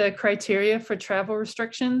criteria for travel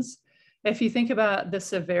restrictions. If you think about the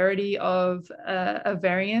severity of a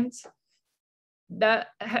variant, that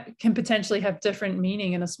can potentially have different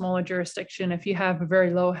meaning in a smaller jurisdiction. If you have a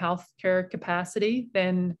very low healthcare capacity,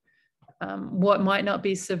 then what might not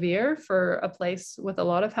be severe for a place with a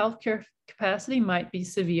lot of healthcare capacity might be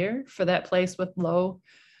severe for that place with low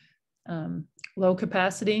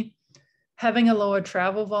capacity. Having a lower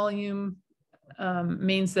travel volume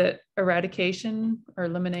means that eradication or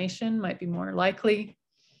elimination might be more likely.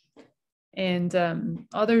 And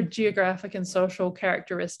other geographic and social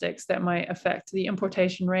characteristics that might affect the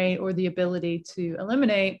importation rate or the ability to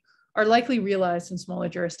eliminate are likely realized in smaller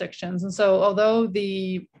jurisdictions. And so although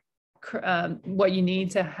what you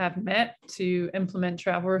need to have met to implement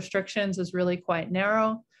travel restrictions is really quite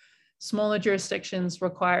narrow, smaller jurisdictions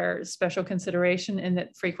require special consideration in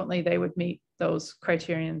that frequently they would meet those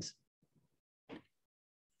criterions.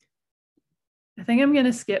 I think I'm going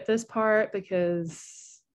to skip this part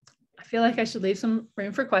because I feel like I should leave some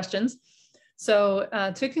room for questions. So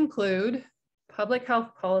to conclude, public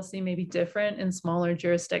health policy may be different in smaller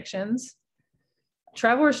jurisdictions.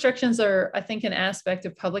 Travel restrictions are, I think, an aspect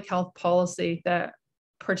of public health policy that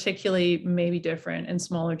particularly may be different in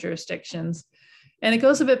smaller jurisdictions. And it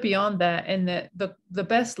goes a bit beyond that in that the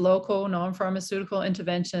best local non-pharmaceutical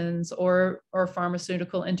interventions or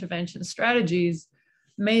pharmaceutical intervention strategies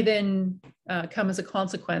may then come as a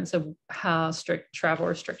consequence of how strict travel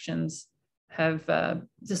restrictions have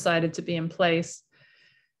decided to be in place.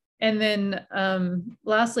 And then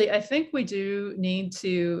lastly, I think we do need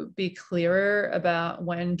to be clearer about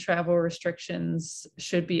when travel restrictions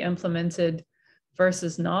should be implemented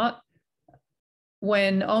versus not.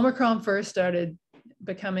 When Omicron first started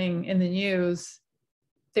becoming in the news,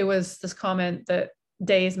 there was this comment that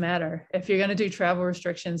days matter. If you're going to do travel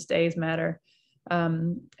restrictions, days matter.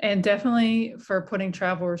 And definitely for putting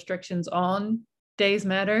travel restrictions on, days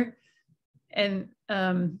matter. And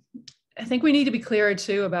I think we need to be clearer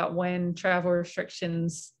too about when travel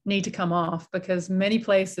restrictions need to come off, because many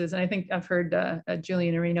places, and I think I've heard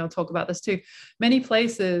Julian Areno talk about this too, many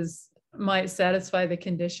places might satisfy the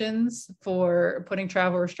conditions for putting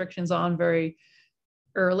travel restrictions on very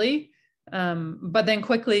early, but then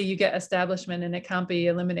quickly you get establishment and it can't be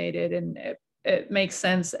eliminated, and it makes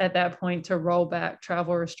sense at that point to roll back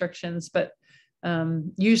travel restrictions. But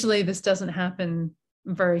usually this doesn't happen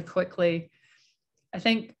very quickly. I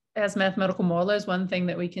think as mathematical modelers, one thing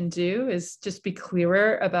that we can do is just be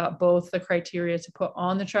clearer about both the criteria to put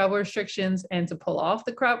on the travel restrictions and to pull off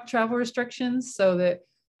the travel restrictions, so that,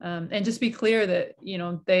 and just be clear that, you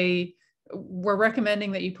know, we're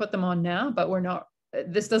recommending that you put them on now, but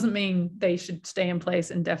this doesn't mean they should stay in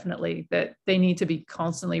place indefinitely, that they need to be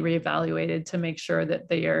constantly reevaluated to make sure that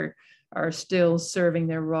they are still serving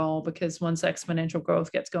their role, because once exponential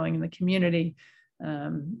growth gets going in the community,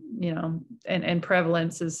 you know, and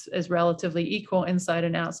prevalence is relatively equal inside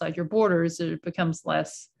and outside your borders, it becomes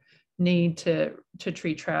less need to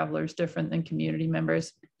treat travelers different than community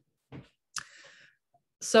members.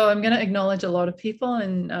 So I'm going to acknowledge a lot of people,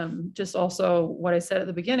 and just also what I said at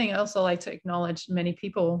the beginning, I also like to acknowledge many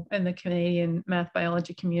people in the Canadian math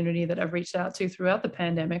biology community that I've reached out to throughout the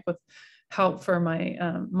pandemic with help for my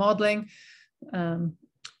modeling.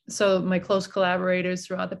 So my close collaborators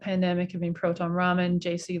throughout the pandemic have been Proton Raman,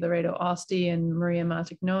 JC Laredo Osti, and Maria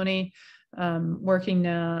Matignoni. Working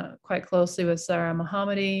now quite closely with Sarah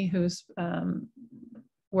Mohammadi, who's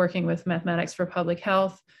working with Mathematics for Public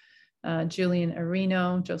Health, Julian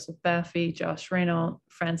Areno, Joseph Baffy, Josh Reynolds,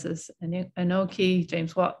 Francis Anoki,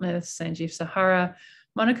 James Watmuth, Sanjeev Sahara,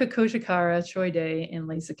 Monica Koshikara, Troy Day, and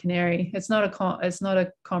Lisa Canary. It's not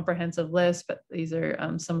a comprehensive list, but these are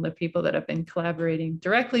some of the people that I've been collaborating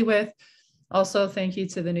directly with. Also, thank you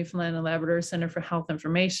to the Newfoundland and Labrador Center for Health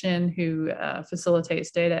Information, who facilitates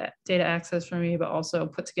data access for me, but also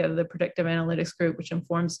put together the predictive analytics group, which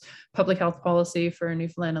informs public health policy for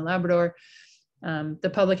Newfoundland and Labrador.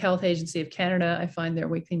 The Public Health Agency of Canada, I find their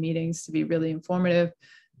weekly meetings to be really informative.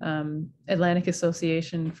 Atlantic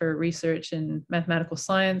Association for Research in Mathematical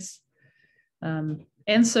Science,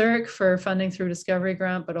 NSERC for funding through Discovery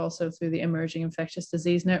Grant, but also through the Emerging Infectious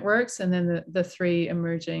Disease Networks, and then the three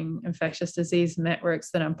emerging infectious disease networks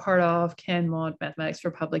that I'm part of, CanMod, Mathematics for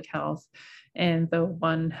Public Health, and the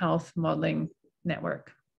One Health Modeling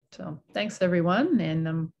Network. So thanks everyone, and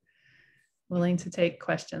I'm willing to take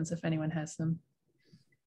questions if anyone has them.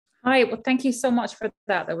 All right, well, thank you so much for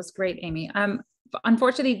that. That was great, Amy.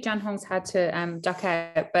 Unfortunately, Jan Hong's had to duck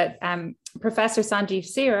out, but Professor Sanjeev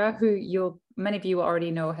Sira, who many of you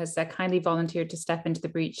already know, has kindly volunteered to step into the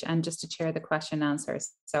breach and just to chair the question and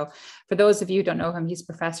answers. So for those of you who don't know him, he's a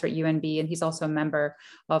professor at UNB, and he's also a member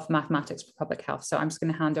of Mathematics for Public Health. So I'm just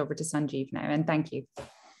going to hand over to Sanjeev now, and thank you.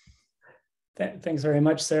 Thanks very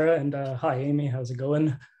much, Sarah, and hi, Amy, how's it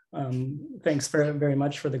going? Thanks very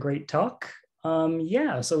much for the great talk.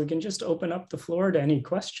 Yeah, so we can just open up the floor to any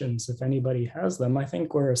questions if anybody has them. I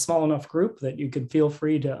think we're a small enough group that you could feel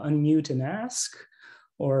free to unmute and ask,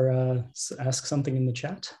 or ask something in the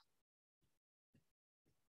chat.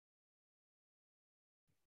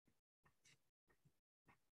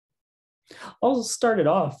 I'll start it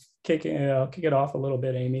off, kick it off a little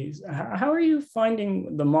bit, Amy. How are you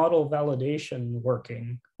finding the model validation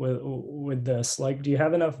working with this? Like, do you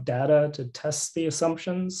have enough data to test the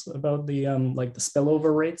assumptions about the like the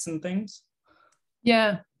spillover rates and things?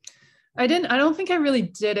 Yeah, I don't think I really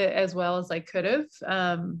did it as well as I could have.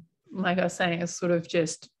 Like I was saying, it's sort of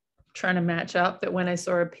just trying to match up that when I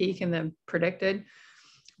saw a peak and then predicted.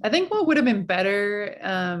 I think what would have been better,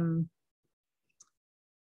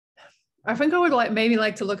 I think I would maybe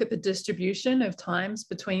like to look at the distribution of times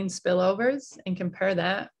between spillovers and compare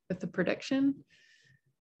that with the prediction.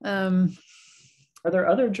 Are there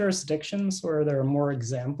other jurisdictions where there are more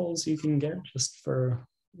examples you can get, just for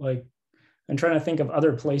like, I'm trying to think of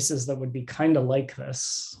other places that would be kind of like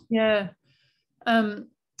this. Yeah.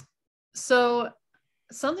 So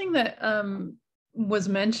something that was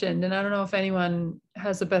mentioned, and I don't know if anyone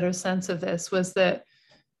has a better sense of this, was that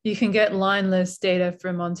you can get line list data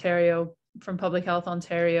from Ontario, from Public Health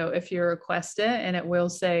Ontario, if you request it, and it will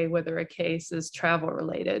say whether a case is travel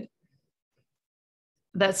related.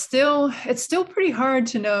 It's still pretty hard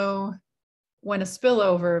to know when a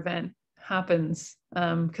spillover event happens,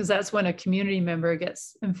 because that's when a community member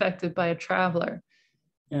gets infected by a traveler.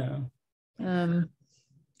 Yeah.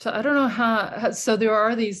 So I don't know how, so there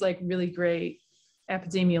are these like really great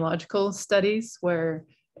epidemiological studies where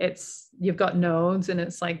you've got nodes and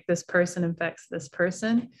it's like this person infects this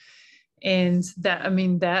person. And that, I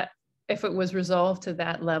mean, that if it was resolved to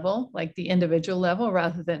that level, like the individual level,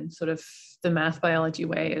 rather than sort of the math biology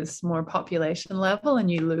way is more population level and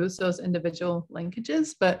you lose those individual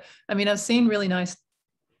linkages. But I mean, I've seen really nice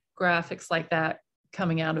graphics like that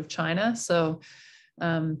coming out of China. So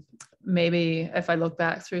maybe if I look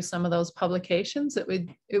back through some of those publications, it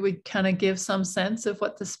would kind of give some sense of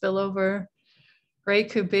what the spillover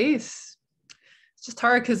rate could be. It's just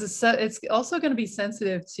hard because it's also going to be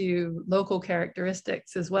sensitive to local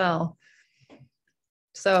characteristics as well.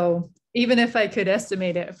 So even if I could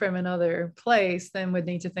estimate it from another place, then we'd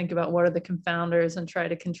need to think about what are the confounders and try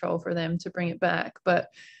to control for them to bring it back. But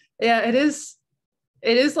yeah, it is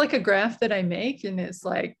like a graph that I make, and it's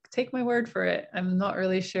like, take my word for it. I'm not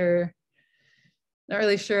really sure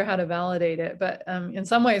how to validate it. But in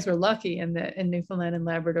some ways, we're lucky in Newfoundland and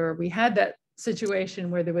Labrador, we had that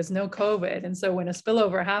situation where there was no COVID, and so when a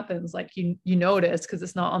spillover happens, like you notice because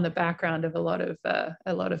it's not on the background of a lot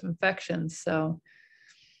of infections. So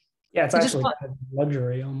yeah, it's actually kind of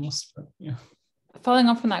luxury almost. But yeah. Following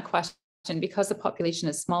on from that question, because the population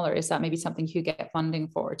is smaller, is that maybe something you get funding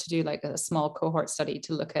for, to do like a small cohort study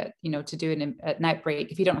to look at, to do an outbreak,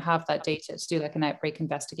 if you don't have that data, to do like an outbreak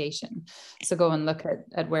investigation? So go and look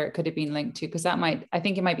at where it could have been linked to, because I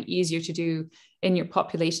think it might be easier to do in your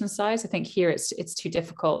population size. I think here it's too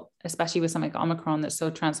difficult, especially with something like Omicron that's so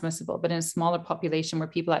transmissible. But in a smaller population where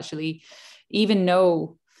people actually even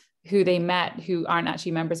know who they met who aren't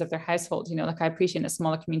actually members of their household, like I appreciate in a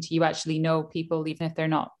smaller community, you actually know people, even if they're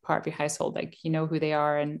not part of your household, like who they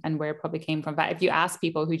are and where it probably came from. But if you ask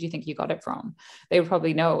people, who do you think you got it from? They would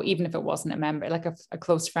probably know, even if it wasn't a member, like a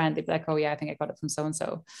close friend, they'd be like, oh yeah, I think I got it from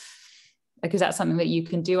so-and-so. Like, is that something that you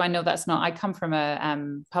can do? I know that's not, I come from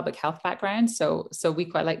a public health background. So we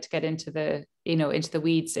quite like to get into the, into the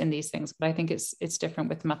weeds in these things, but I think it's different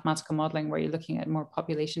with mathematical modeling where you're looking at more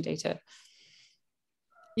population data.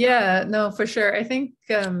 Yeah, no, for sure. I think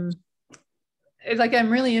I'm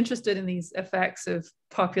really interested in these effects of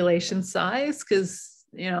population size because,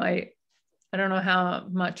 I don't know how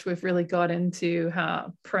much we've really got into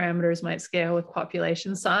how parameters might scale with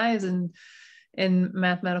population size and in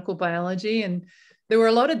mathematical biology. And there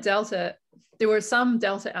were some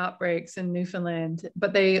Delta outbreaks in Newfoundland,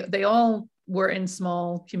 but they all were in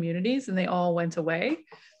small communities and they all went away.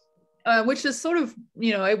 Which is sort of,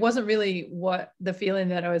 it wasn't really what the feeling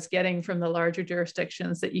that I was getting from the larger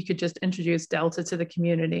jurisdictions, that you could just introduce Delta to the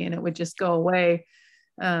community and it would just go away.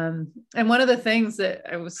 And one of the things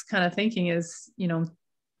that I was kind of thinking is,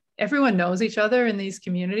 everyone knows each other in these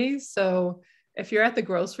communities. So if you're at the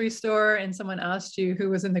grocery store and someone asked you who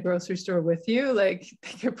was in the grocery store with you, like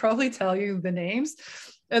they could probably tell you the names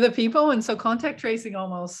of the people. And so contact tracing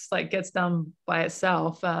almost like gets done by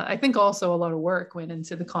itself. I think also a lot of work went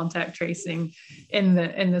into the contact tracing in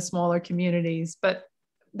the smaller communities, but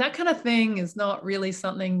that kind of thing is not really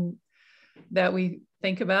something that we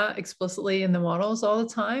think about explicitly in the models all the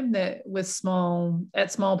time, that with small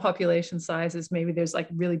population sizes, maybe there's like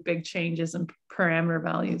really big changes in parameter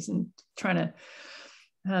values, and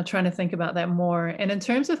trying to think about that more. And in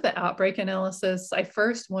terms of the outbreak analysis, I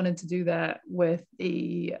first wanted to do that with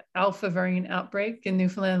the alpha variant outbreak in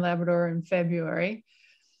Newfoundland and Labrador in February.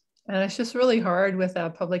 And it's just really hard with our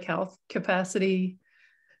public health capacity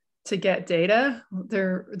to get data.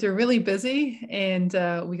 They're really busy, and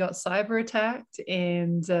we got cyber attacked.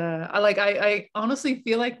 And I honestly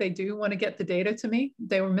feel like they do want to get the data to me.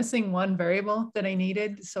 They were missing one variable that I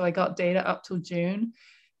needed, so I got data up till June,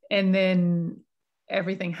 and then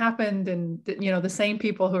everything happened. And the same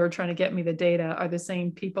people who are trying to get me the data are the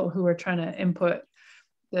same people who are trying to input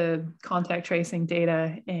the contact tracing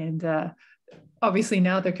data. And obviously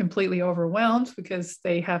now they're completely overwhelmed because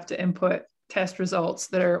they have to input test results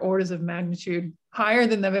that are orders of magnitude higher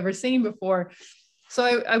than they've ever seen before.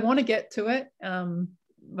 So I want to get to it,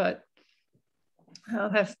 but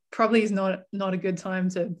probably is not a good time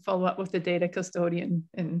to follow up with the data custodian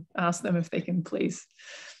and ask them if they can please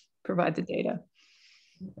provide the data.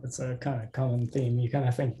 That's a kind of common theme. You kind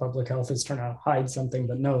of think public health is trying to hide something,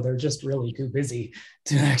 but no, they're just really too busy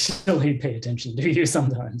to actually pay attention to you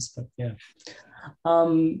sometimes. But yeah.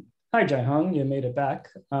 Hi, Jaihong, you made it back.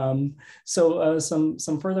 So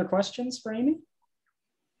some further questions for Amy?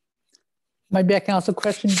 Maybe I can ask a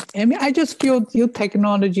question. Amy, I just feel your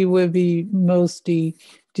technology will be mostly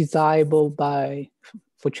desirable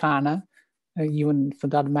for China, even for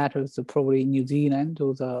that matter, so probably New Zealand.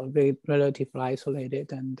 Those are very relatively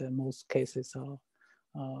isolated, and in most cases are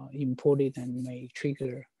imported and may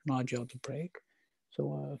trigger large outbreak.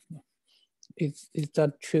 So is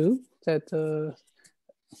that true? That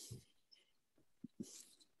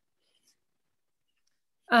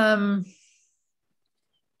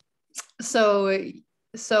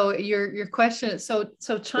So your question,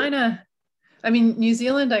 so China, I mean, New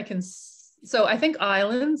Zealand, so I think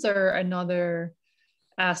islands are another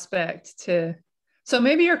aspect to, so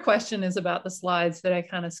maybe your question is about the slides that I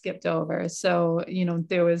kind of skipped over. So,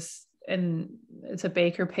 there was, it's a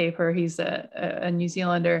Baker paper, he's a New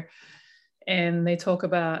Zealander, and they talk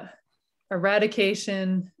about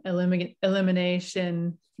eradication,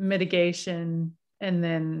 elimination, mitigation, and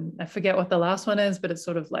then I forget what the last one is, but it's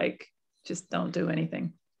sort of like, just don't do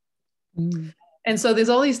anything. Mm. And so there's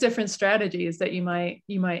all these different strategies that you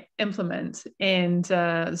might implement. And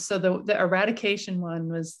so the eradication one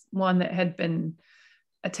was one that had been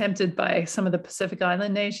attempted by some of the Pacific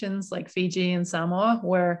Island nations like Fiji and Samoa,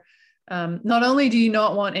 where not only do you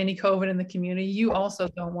not want any COVID in the community, you also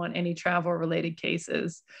don't want any travel related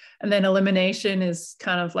cases. And then elimination is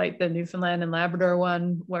kind of like the Newfoundland and Labrador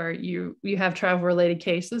one, where you have travel related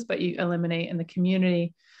cases, but you eliminate in the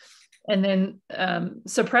community. And then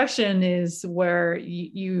suppression is where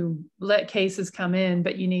you let cases come in,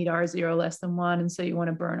 but you need R0 less than 1. And so you want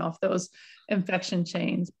to burn off those infection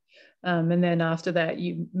chains. And then after that,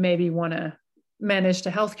 you maybe want to manage to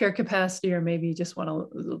healthcare capacity, or maybe you just want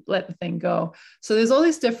to let the thing go. So there's all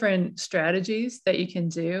these different strategies that you can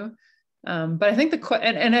do. But I think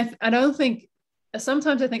I don't think,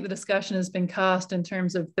 sometimes I think the discussion has been cast in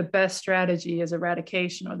terms of the best strategy is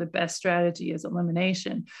eradication or the best strategy is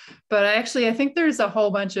elimination. But I think there's a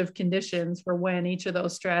whole bunch of conditions for when each of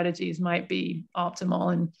those strategies might be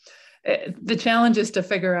optimal. And the challenge is to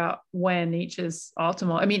figure out when each is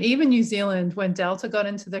optimal. I mean, even New Zealand, when Delta got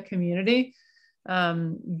into the community,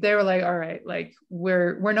 they were like, all right, like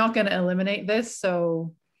we're not going to eliminate this.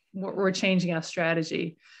 So we're changing our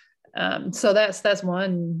strategy. So that's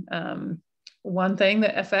one thing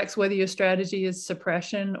that affects whether your strategy is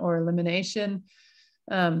suppression or elimination.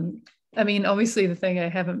 I mean, obviously the thing I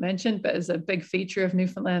haven't mentioned, but is a big feature of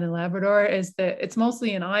Newfoundland and Labrador, is that it's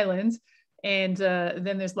mostly an island. And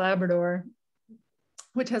then there's Labrador,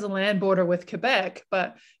 which has a land border with Quebec.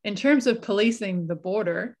 But in terms of policing the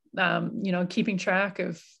border, keeping track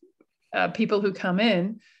of people who come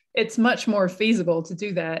in, it's much more feasible to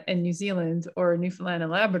do that in New Zealand or Newfoundland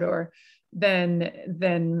and Labrador than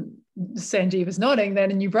Sanjeev is noting,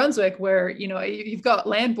 than in New Brunswick, where you've got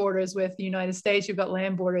land borders with the United States, you've got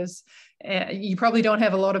land borders, you probably don't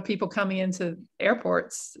have a lot of people coming into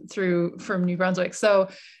airports from New Brunswick. So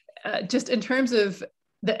just in terms of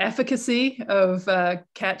the efficacy of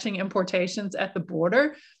catching importations at the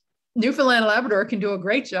border, Newfoundland and Labrador can do a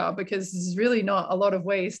great job because there's really not a lot of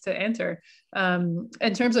ways to enter.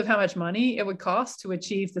 In terms of how much money it would cost to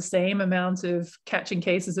achieve the same amount of catching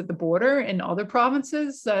cases at the border in other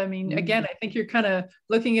provinces. I mean, again, I think you're kind of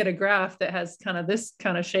looking at a graph that has kind of this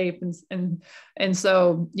kind of shape. And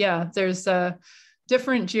so, yeah, there's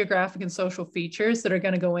different geographic and social features that are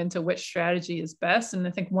going to go into which strategy is best. And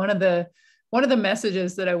I think one of the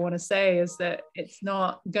messages that I want to say is that it's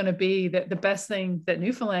not going to be that the best thing that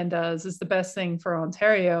Newfoundland does is the best thing for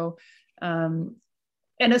Ontario.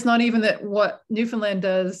 And it's not even that what Newfoundland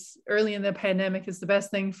does early in the pandemic is the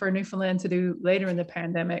best thing for Newfoundland to do later in the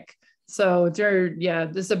pandemic. So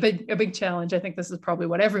this is a big challenge. I think this is probably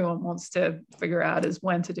what everyone wants to figure out, is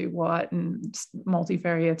when to do what, and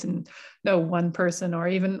multivariate, and no one person or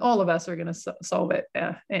even all of us are going to solve it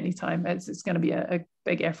anytime. It's going to be a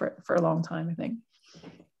big effort for a long time, I think.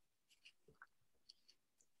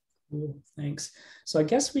 Cool, thanks. So I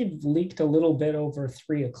guess we've leaked a little bit over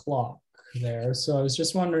 3 o'clock there. So I was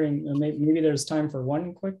just wondering, maybe there's time for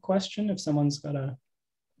one quick question if someone's got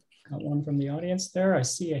one from the audience there. I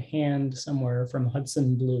see a hand somewhere from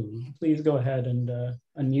Hudson Blue. Please go ahead and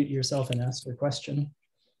unmute yourself and ask your question.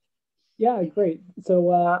 Yeah, great.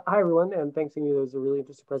 So hi, everyone, and thanks, Amy. That was a really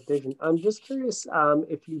interesting presentation. I'm just curious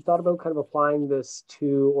if you thought about kind of applying this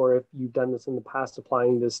to, or if you've done this in the past,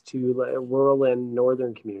 applying this to rural and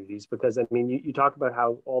northern communities, because I mean, you talk about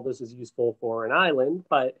how all this is useful for an island,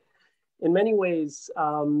 but in many ways,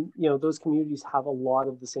 those communities have a lot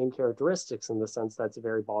of the same characteristics, in the sense that's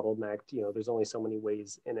very bottlenecked. There's only so many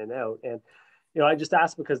ways in and out. And, I just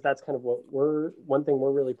asked because that's kind of what one thing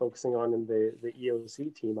we're really focusing on in the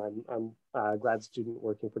EOC team. I'm a grad student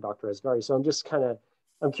working for Dr. Asghari. So I'm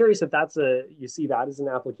curious if you see that as an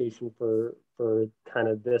application for kind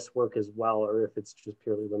of this work as well, or if it's just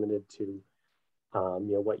purely limited to,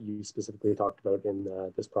 what you specifically talked about in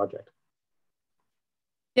this project.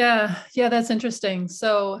 Yeah, that's interesting.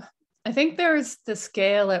 So I think there's the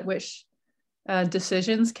scale at which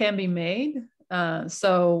decisions can be made.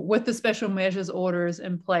 So with the special measures orders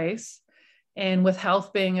in place, and with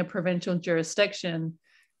health being a provincial jurisdiction,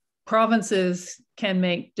 provinces can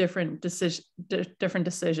make different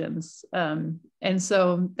decisions. And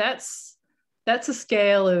so that's a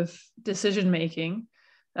scale of decision making.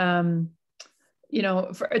 To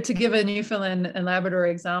give a Newfoundland and Labrador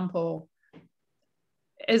example,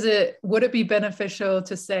 would it be beneficial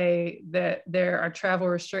to say that there are travel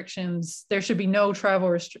restrictions? There should be no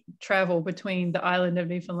travel between the island of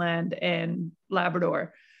Newfoundland and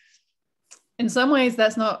Labrador. In some ways,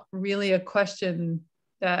 that's not really a question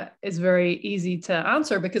that is very easy to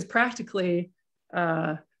answer, because practically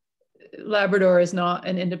Labrador is not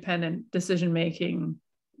an independent decision-making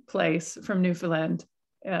place from Newfoundland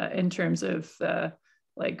in terms of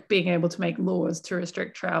being able to make laws to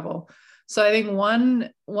restrict travel. So I think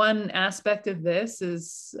one aspect of this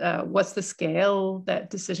is what's the scale that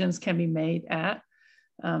decisions can be made at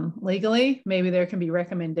legally. Maybe there can be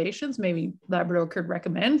recommendations. Maybe Labrador could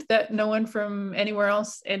recommend that no one from anywhere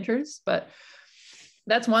else enters, but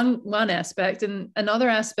that's one aspect. And another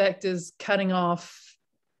aspect is cutting off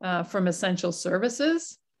from essential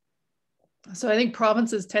services. So I think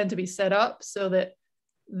provinces tend to be set up so that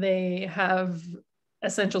they have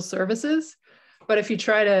essential services, but if you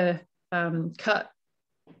try to cut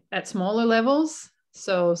at smaller levels,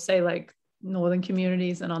 so say like northern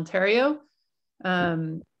communities in Ontario,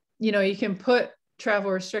 you can put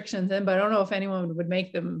travel restrictions in, but I don't know if anyone would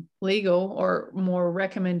make them legal or more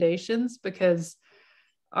recommendations, because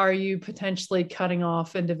are you potentially cutting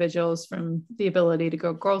off individuals from the ability to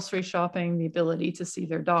go grocery shopping, the ability to see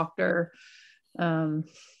their doctor?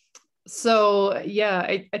 So yeah,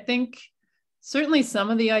 I think certainly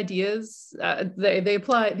some of the ideas,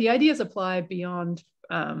 the ideas apply beyond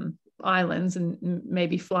islands, and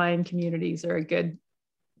maybe flying communities are a good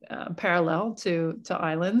parallel to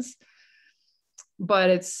islands.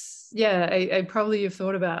 But I probably have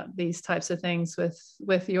thought about these types of things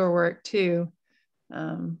with your work too.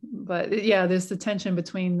 But yeah, there's the tension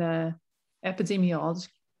between the epidemiology,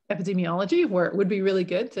 where it would be really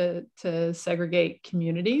good to segregate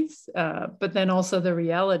communities, but then also the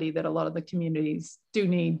reality that a lot of the communities do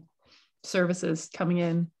need services coming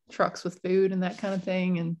in, trucks with food and that kind of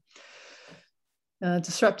thing, and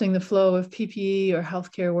disrupting the flow of PPE or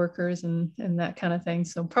healthcare workers and that kind of thing.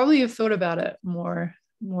 So probably you've thought about it more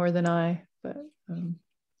than I, but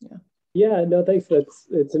yeah. Yeah, no, thanks.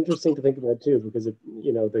 It's interesting to think about too, because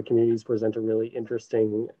the communities present a really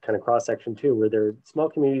interesting kind of cross section too, where they're small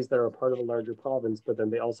communities that are a part of a larger province, but then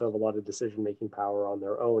they also have a lot of decision-making power on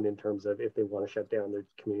their own in terms of if they want to shut down their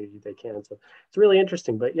community, they can. So it's really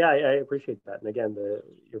interesting. But yeah, I appreciate that. And again,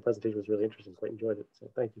 your presentation was really interesting. Quite enjoyed it. So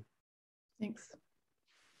thank you. Thanks.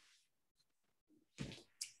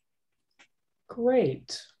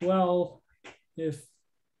 Great. Well, if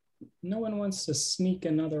no one wants to sneak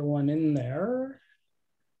another one in there,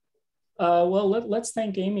 well, let's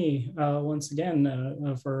thank Amy once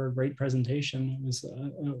again for a great presentation. It was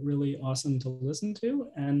really awesome to listen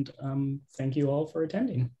to, and thank you all for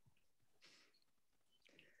attending.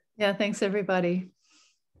 Yeah, thanks everybody.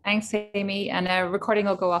 Thanks, Amy. And a recording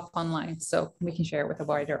will go up online so we can share it with a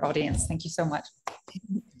wider audience. Thank you so much.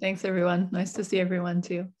 Thanks, everyone. Nice to see everyone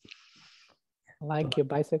too. I like your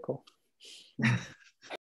bicycle.